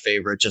part of my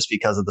favorite just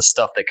because of the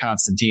stuff that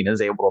Constantine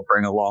is able to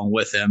bring along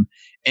with him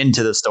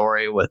into the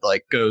story with,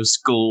 like, ghost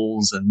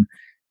schools and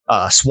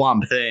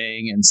Swamp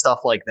Thing and stuff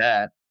like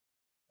that.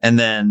 And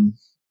then,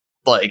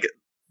 like,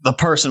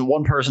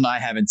 one person I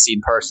haven't seen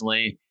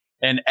personally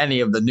in any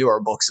of the newer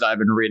books that I've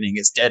been reading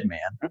is Deadman,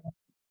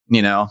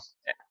 you know,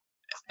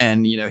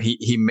 and, you know,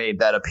 he made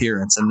that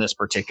appearance in this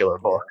particular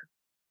book.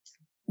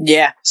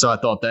 Yeah. So I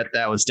thought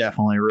that was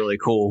definitely really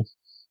cool.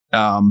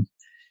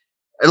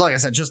 And like I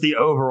said, just the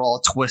overall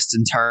twist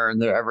and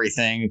turn,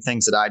 everything,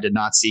 things that I did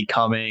not see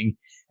coming,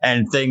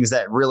 and things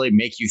that really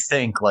make you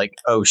think, like,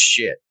 oh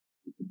shit,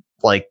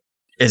 like,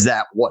 is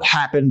that what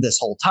happened this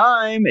whole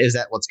time? Is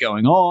that what's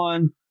going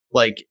on?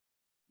 Like,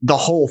 the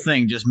whole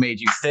thing just made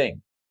you think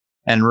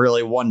and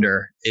really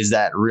wonder, is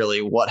that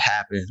really what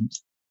happened?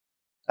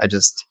 I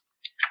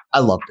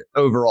loved it.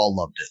 Overall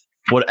loved it.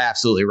 Would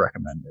absolutely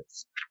recommend it.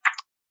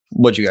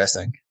 What'd you guys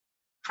think?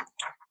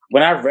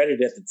 When I read it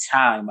at the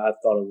time, I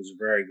thought it was a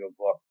very good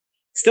book.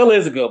 Still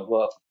is a good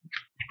book,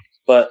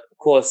 but of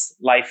course,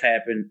 life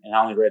happened, and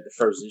I only read the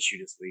first issue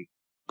this week.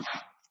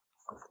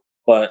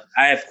 But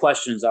I have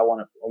questions. I'm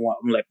gonna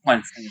let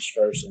Quinn finish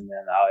first, and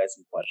then I'll ask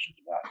some questions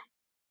about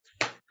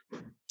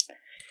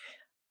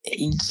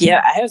it.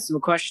 Yeah, I have some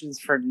questions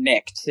for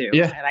Nick too.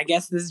 Yeah. And I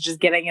guess this is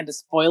just getting into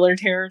spoiler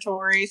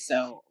territory,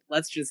 so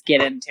let's just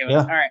get into it.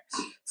 Yeah. All right.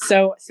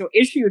 So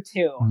issue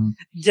 2.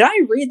 Did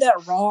I read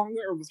that wrong,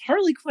 or was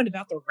Harley Quinn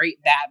about to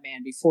rape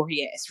Batman before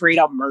he straight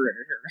up murdered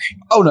her?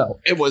 Oh no,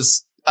 it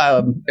was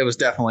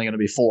definitely going to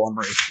be full on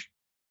rape.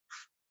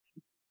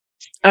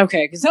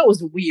 Okay, because that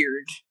was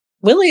weird.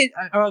 Willie,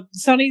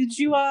 Sonny, did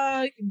you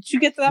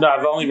get to that? No,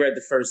 I've only read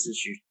the first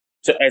issue.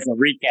 So, as a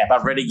recap,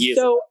 I've read it years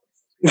ago.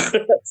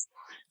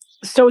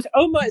 So it's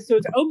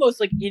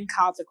almost like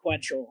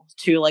inconsequential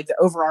to, like, the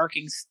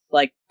overarching,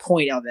 like,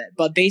 point of it.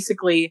 But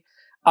basically,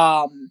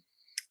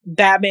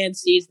 Batman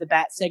sees the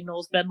bat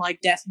signal's been,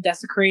 like,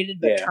 desecrated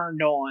but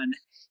turned on.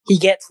 He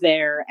gets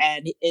there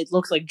and it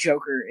looks like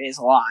Joker is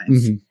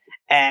alive,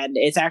 and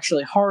it's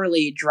actually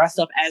Harley dressed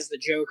up as the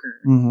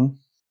Joker.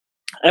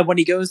 And when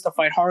he goes to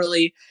fight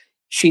Harley,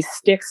 she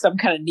sticks some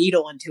kind of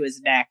needle into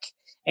his neck,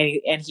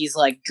 and he's,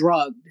 like,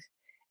 drugged,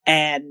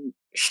 and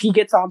she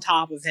gets on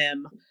top of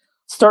him,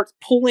 starts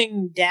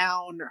pulling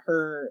down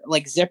her,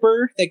 like,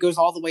 zipper that goes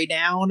all the way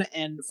down,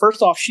 and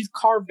first off, she's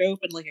carved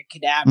open like a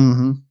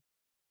cadaver,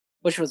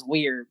 which was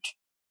weird.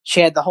 She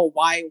had the whole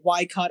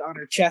Y cut on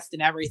her chest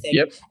and everything.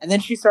 Yep. And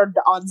then she started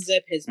to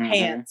unzip his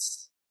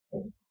pants,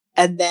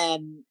 and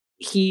then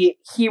he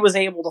was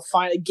able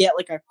to get,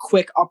 like, a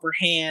quick upper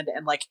hand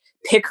and, like,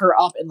 pick her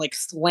up and, like,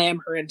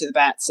 slam her into the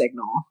bat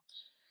signal,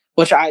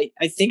 which I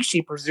think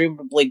she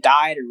presumably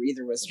died or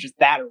either was just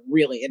that or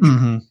really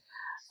injured.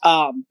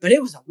 But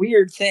it was a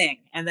weird thing.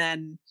 And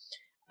then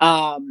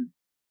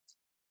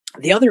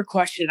the other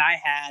question I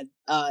had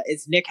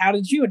is, Nick, how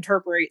did you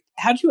interpret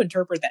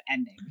that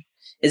ending?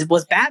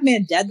 Was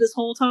Batman dead this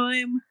whole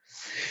time?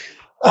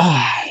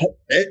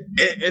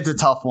 It's a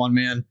tough one,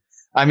 man.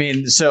 I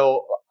mean,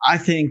 so I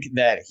think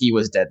that he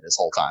was dead this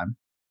whole time.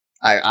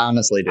 I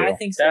honestly do. I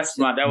think so.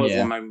 That was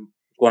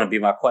going to be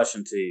my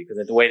question to you,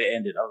 because the way it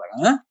ended, I was like,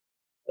 huh?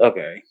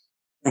 Okay.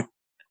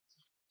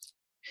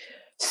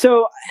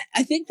 So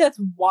I think that's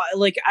why,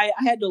 like, I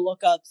had to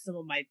look up some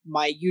of my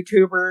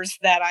YouTubers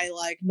that I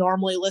like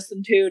normally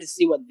listen to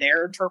see what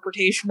their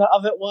interpretation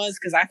of it was,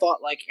 because I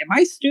thought, like, am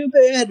I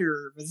stupid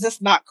or was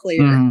this not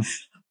clear?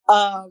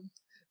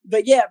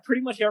 But yeah,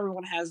 pretty much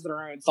everyone has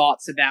their own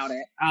thoughts about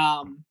it.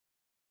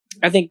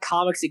 I think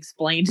Comics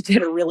Explained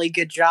did a really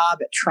good job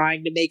at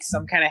trying to make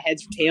some kind of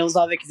heads or tails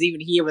of it, because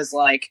even he was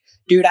like,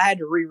 dude, I had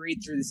to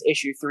reread through this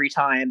issue 3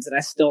 times and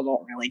I still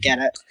don't really get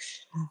it.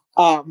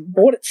 But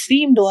what it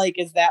seemed like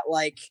is that,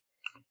 like,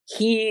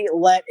 he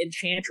let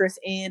Enchantress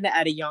in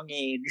at a young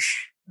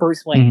age,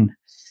 Bruce Wayne,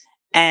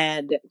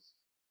 and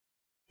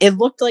it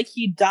looked like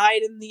he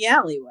died in the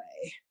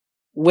alleyway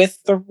with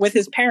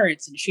his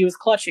parents, and she was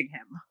clutching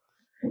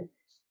him.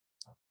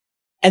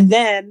 And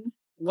then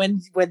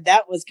when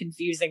that was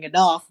confusing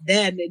enough,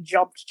 then it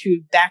jumped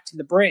back to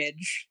the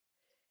bridge,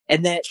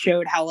 and then it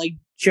showed how, like,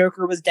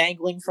 Joker was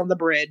dangling from the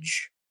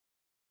bridge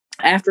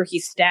after he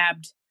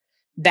stabbed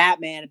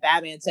Batman.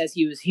 Batman says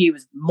he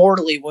was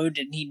mortally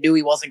wounded and he knew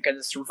he wasn't going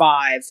to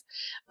survive,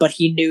 but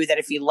he knew that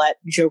if he let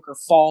Joker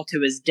fall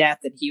to his death,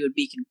 then he would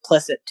be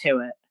complicit to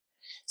it.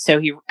 So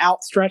he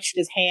outstretched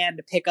his hand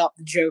to pick up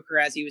the Joker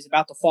as he was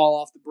about to fall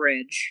off the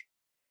bridge,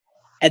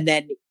 and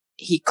then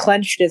he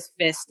clenched his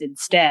fist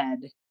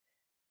instead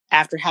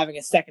after having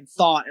a second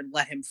thought and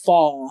let him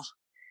fall,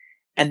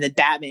 and then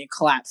Batman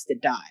collapsed and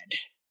died.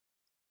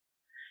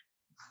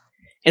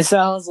 And so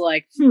I was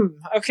like,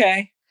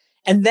 okay.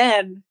 And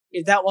then,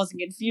 if that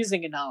wasn't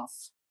confusing enough,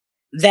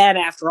 then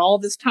after all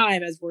this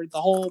time, the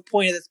whole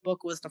point of this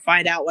book was to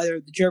find out whether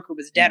the Joker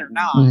was dead or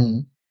not,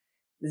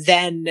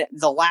 then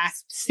the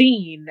last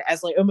scene,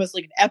 as like almost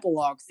like an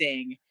epilogue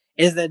thing,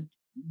 is the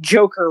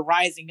Joker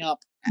rising up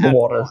out of the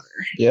water.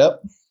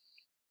 Yep.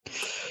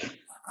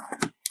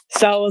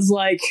 So I was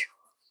like,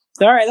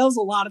 all right, that was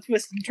a lot of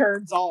twists and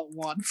turns all at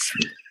once.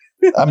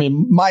 I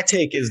mean, my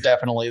take is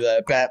definitely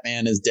that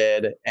Batman is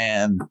dead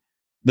and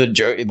the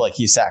Joker, like,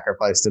 he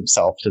sacrificed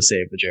himself to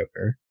save the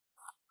Joker.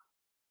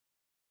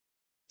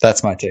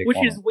 That's my take.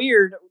 Which is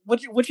weird.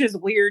 Which is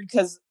weird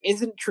because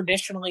isn't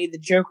traditionally the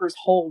Joker's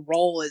whole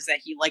role is that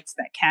he likes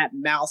that cat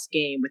and mouse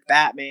game with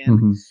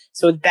Batman.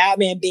 So with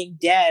Batman being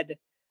dead,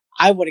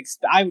 I would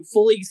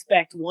fully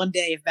expect one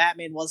day, if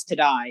Batman was to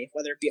die,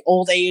 whether it be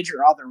old age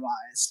or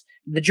otherwise,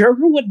 the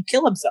Joker wouldn't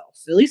kill himself.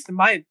 At least in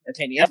my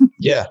opinion.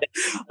 Yeah.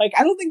 Like,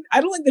 I don't think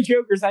the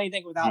Joker's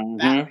anything without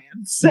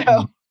Batman.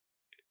 So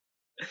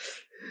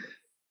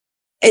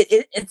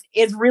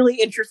it's really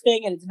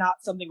interesting, and it's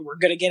not something we're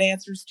gonna get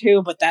answers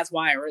to, but that's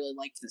why I really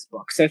liked this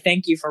book. So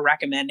thank you for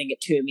recommending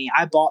it to me.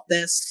 I bought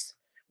this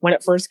when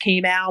it first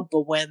came out,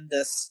 but when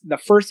the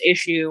first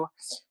issue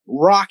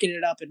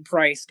rocketed up in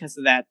price because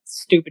of that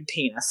stupid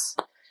penis.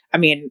 I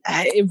mean,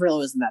 it really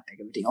wasn't that big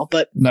of a deal,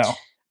 but no.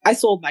 I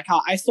sold my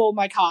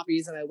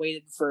copies and I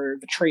waited for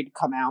the trade to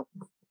come out.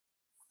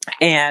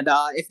 And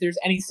if there's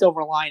any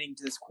silver lining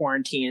to this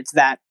quarantine, it's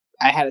that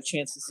I had a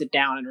chance to sit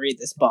down and read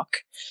this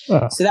book.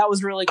 So that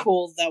was really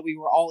cool that we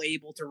were all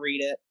able to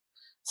read it.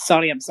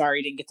 Sonny, I'm sorry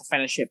you didn't get to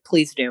finish it.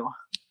 Please do.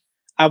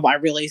 I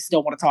really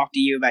still want to talk to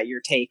you about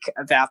your take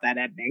about that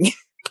ending.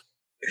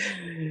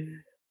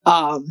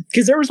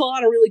 Because there was a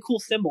lot of really cool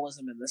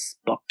symbolism in this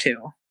book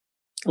too.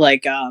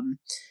 Like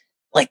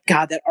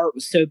God, that art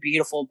was so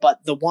beautiful.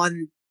 But the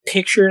one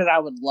picture that I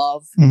would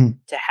love to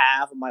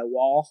have on my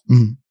wall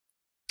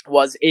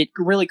was, it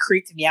really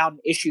creeped me out in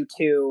issue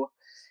 2.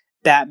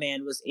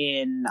 Batman was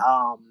in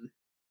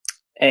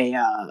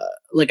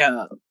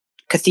a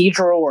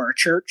cathedral or a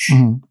church,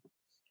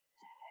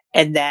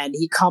 and then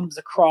he comes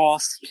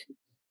across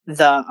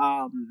the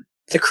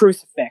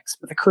crucifix,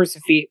 but the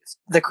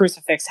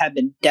crucifix had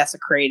been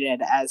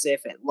desecrated as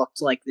if it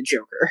looked like the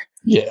Joker.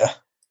 Yeah.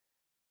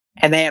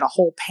 And they had a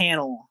whole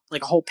panel,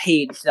 like a whole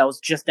page that was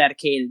just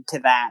dedicated to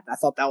that. I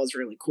thought that was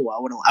really cool.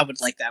 I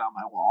would like that on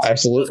my wall.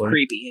 Absolutely. It was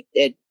creepy.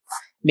 It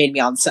made me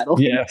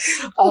unsettled. Yeah.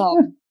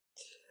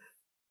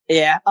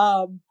 Yeah.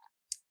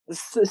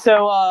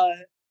 So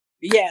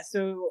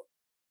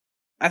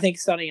I think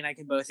Sonny and I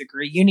can both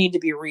agree. You need to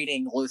be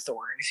reading Luthor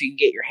if you can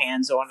get your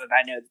hands on it.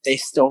 I know that they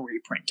still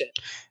reprint it.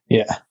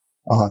 Yeah.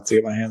 I'll have to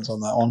get my hands on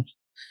that one.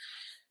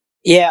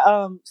 Yeah.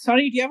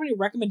 Sonny, do you have any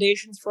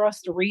recommendations for us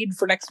to read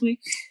for next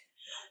week?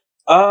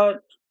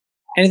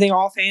 Anything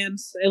offhand?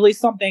 At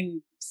least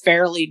something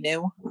fairly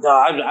new? No,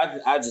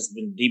 I've just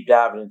been deep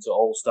diving into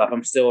old stuff.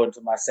 I'm still into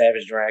my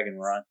Savage Dragon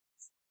run.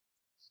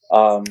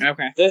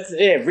 Okay.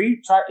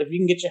 Try if you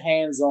can get your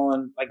hands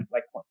on, like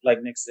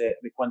Nick said,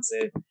 Quinn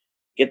said,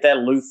 get that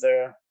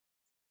Luthor.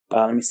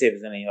 Let me see if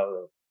there's any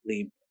other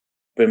Lee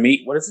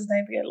Bermeet. What is his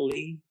name again?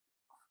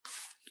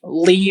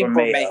 Lee Bermejo.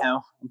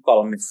 Bermejo. I'm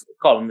calling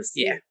him Mr.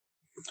 Yeah.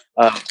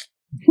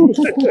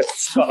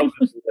 So,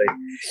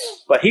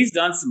 but he's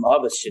done some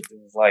other shit that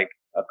was like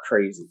a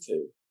crazy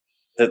too.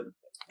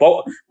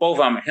 Both of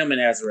them, him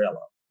and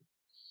Azzarello.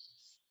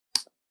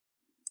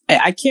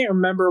 I can't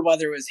remember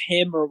whether it was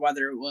him or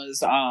whether it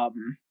was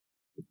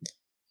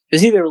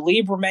either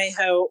Lee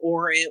Bermejo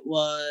or it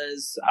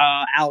was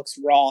Alex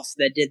Ross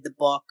that did the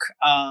book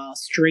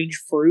Strange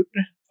Fruit.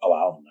 Oh,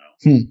 I don't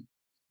know.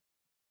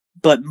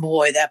 But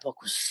boy, that book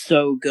was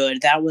so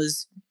good. That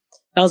was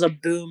a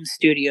Boom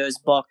Studios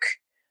book,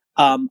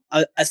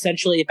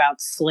 essentially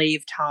about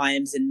slave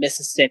times in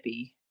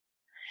Mississippi.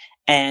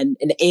 And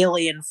an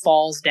alien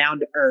falls down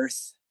to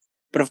Earth,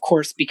 but of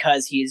course,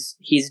 because he's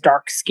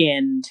dark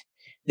skinned,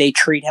 they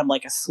treat him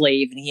like a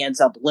slave, and he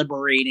ends up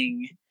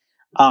liberating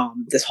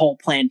this whole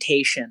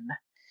plantation,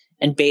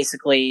 and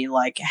basically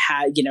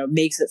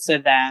makes it so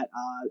that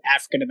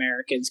African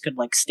Americans could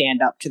like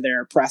stand up to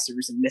their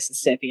oppressors in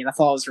Mississippi, and I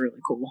thought it was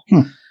really cool.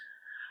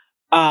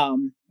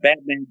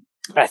 Batman.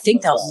 I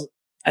think that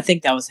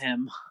was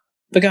him.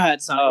 But go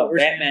ahead, son. Oh,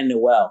 Batman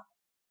Noel.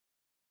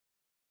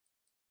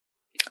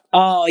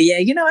 Oh yeah,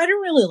 I didn't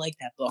really like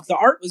that book. The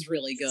art was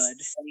really good,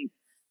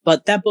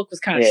 but that book was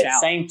kind of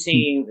shallow. Same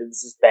team. It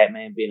was just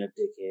Batman being a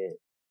dickhead.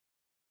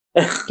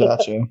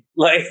 Gotcha.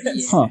 Like,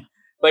 huh.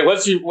 Like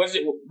once you read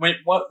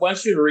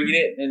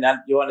it, and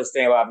you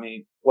understand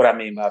what I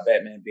mean by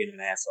Batman being an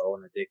asshole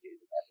and a dickhead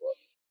in that book.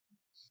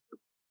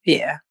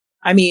 Yeah,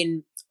 I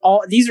mean,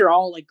 these are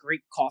all like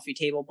great coffee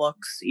table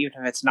books, even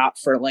if it's not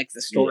for like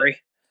the story.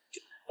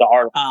 Yeah. The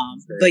art.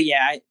 But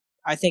yeah,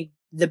 I think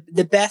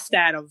the best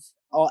out of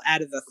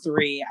the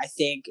three, I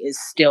think, is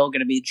still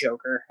going to be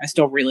Joker. I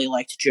still really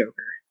liked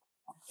Joker.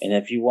 And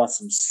if you want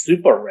some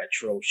super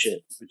retro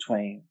shit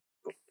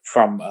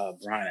from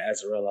Brian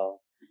Azzarello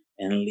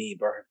and Lee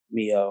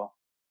Bermejo,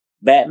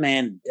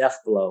 Batman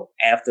Deathblow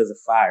After the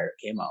Fire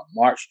came out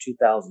March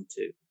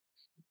 2002.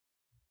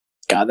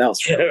 God, that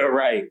was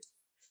right.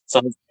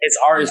 So his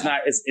art is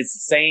not. It's the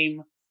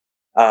same.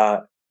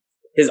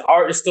 His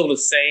art is still the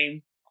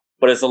same,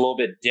 but it's a little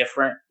bit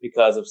different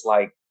because it's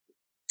like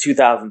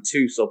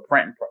 2002. So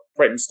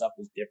printing stuff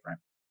was different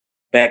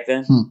back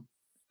then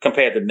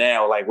compared to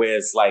now. Like where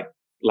it's like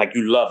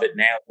you love it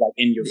now, like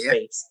in your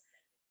face.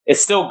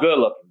 It's still good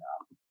looking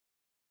now,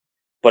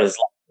 but it's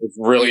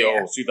really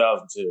old,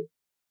 2002,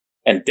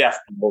 and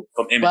Deathblow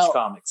from Image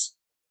Comics.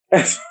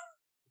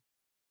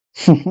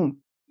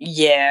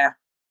 Yeah.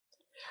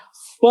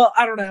 Well,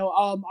 I don't know.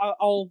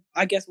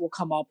 I guess we'll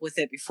come up with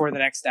it before the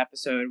next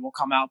episode. We'll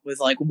come out with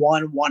like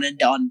one and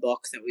done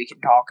book that we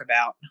can talk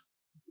about.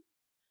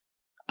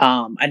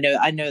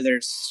 I know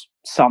there's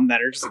some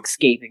that are just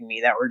escaping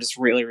me that were just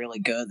really, really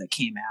good that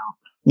came out.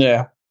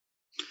 Yeah.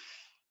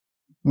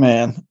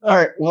 Man. All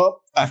right.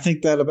 Well, I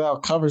think that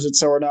about covers it,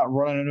 so we're not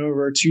running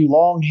over too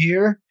long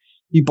here.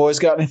 You boys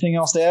got anything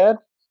else to add?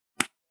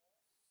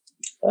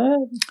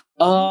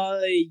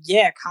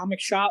 Yeah, comic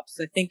shops.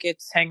 I think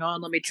hang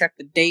on, let me check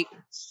the date.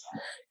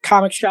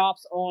 Comic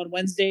shops on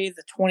Wednesday,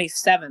 the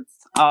 27th,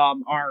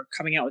 are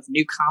coming out with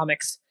new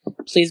comics.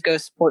 Please go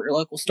support your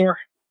local store.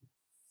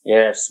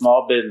 Yeah,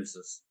 small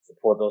businesses.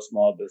 Support those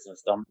small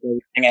businesses. Don't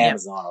hang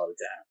Amazon all the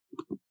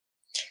time.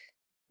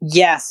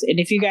 Yes, and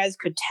if you guys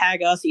could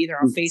tag us either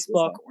on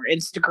Facebook or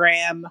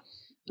Instagram,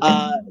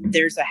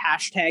 there's a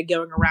hashtag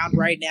going around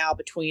right now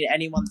between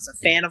anyone that's a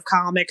fan of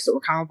comics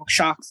or comic book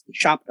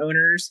shop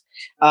owners.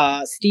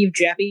 Steve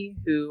Jeppy,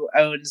 who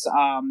owns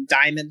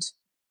Diamond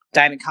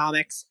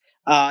Comics,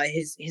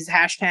 his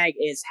hashtag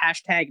is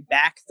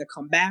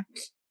 #BackTheComeback,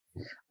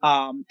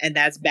 and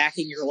that's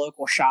backing your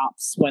local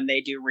shops when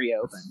they do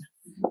reopen.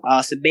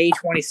 So May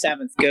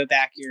 27th, go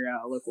back your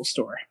local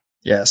store.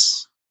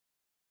 Yes.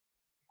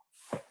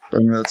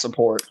 Bring that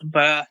support.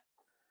 But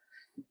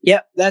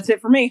yep, that's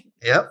it for me.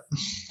 Yep.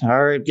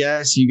 All right,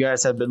 guys. You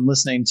guys have been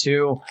listening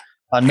to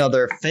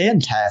another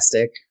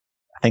fantastic,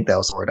 I think that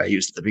was the word I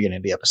used at the beginning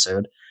of the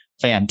episode,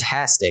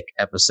 fantastic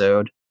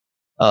episode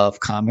of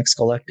Comics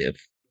Collective.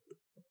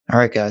 All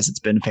right, guys. It's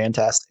been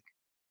fantastic.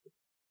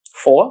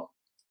 4?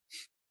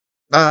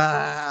 You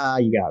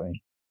got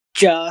me.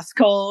 Just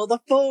call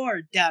the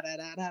 4. Da da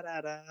da da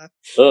da da.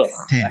 Ugh.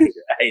 Damn. I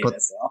hate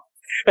that song.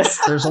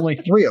 There's only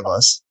 3 of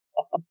us.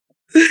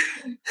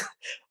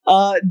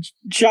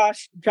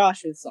 Josh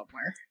is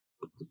somewhere.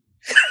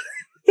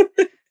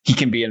 He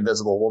can be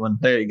Invisible Woman.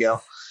 There you go.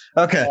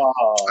 Okay.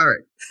 All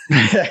right.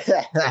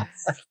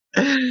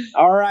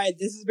 All right.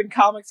 This has been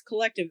Comics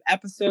Collective,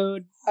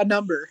 episode a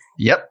number.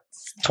 Yep.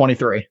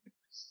 23.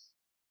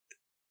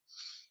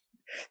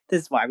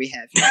 This is why we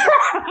have you.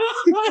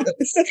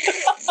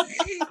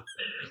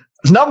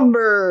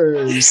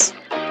 Numbers.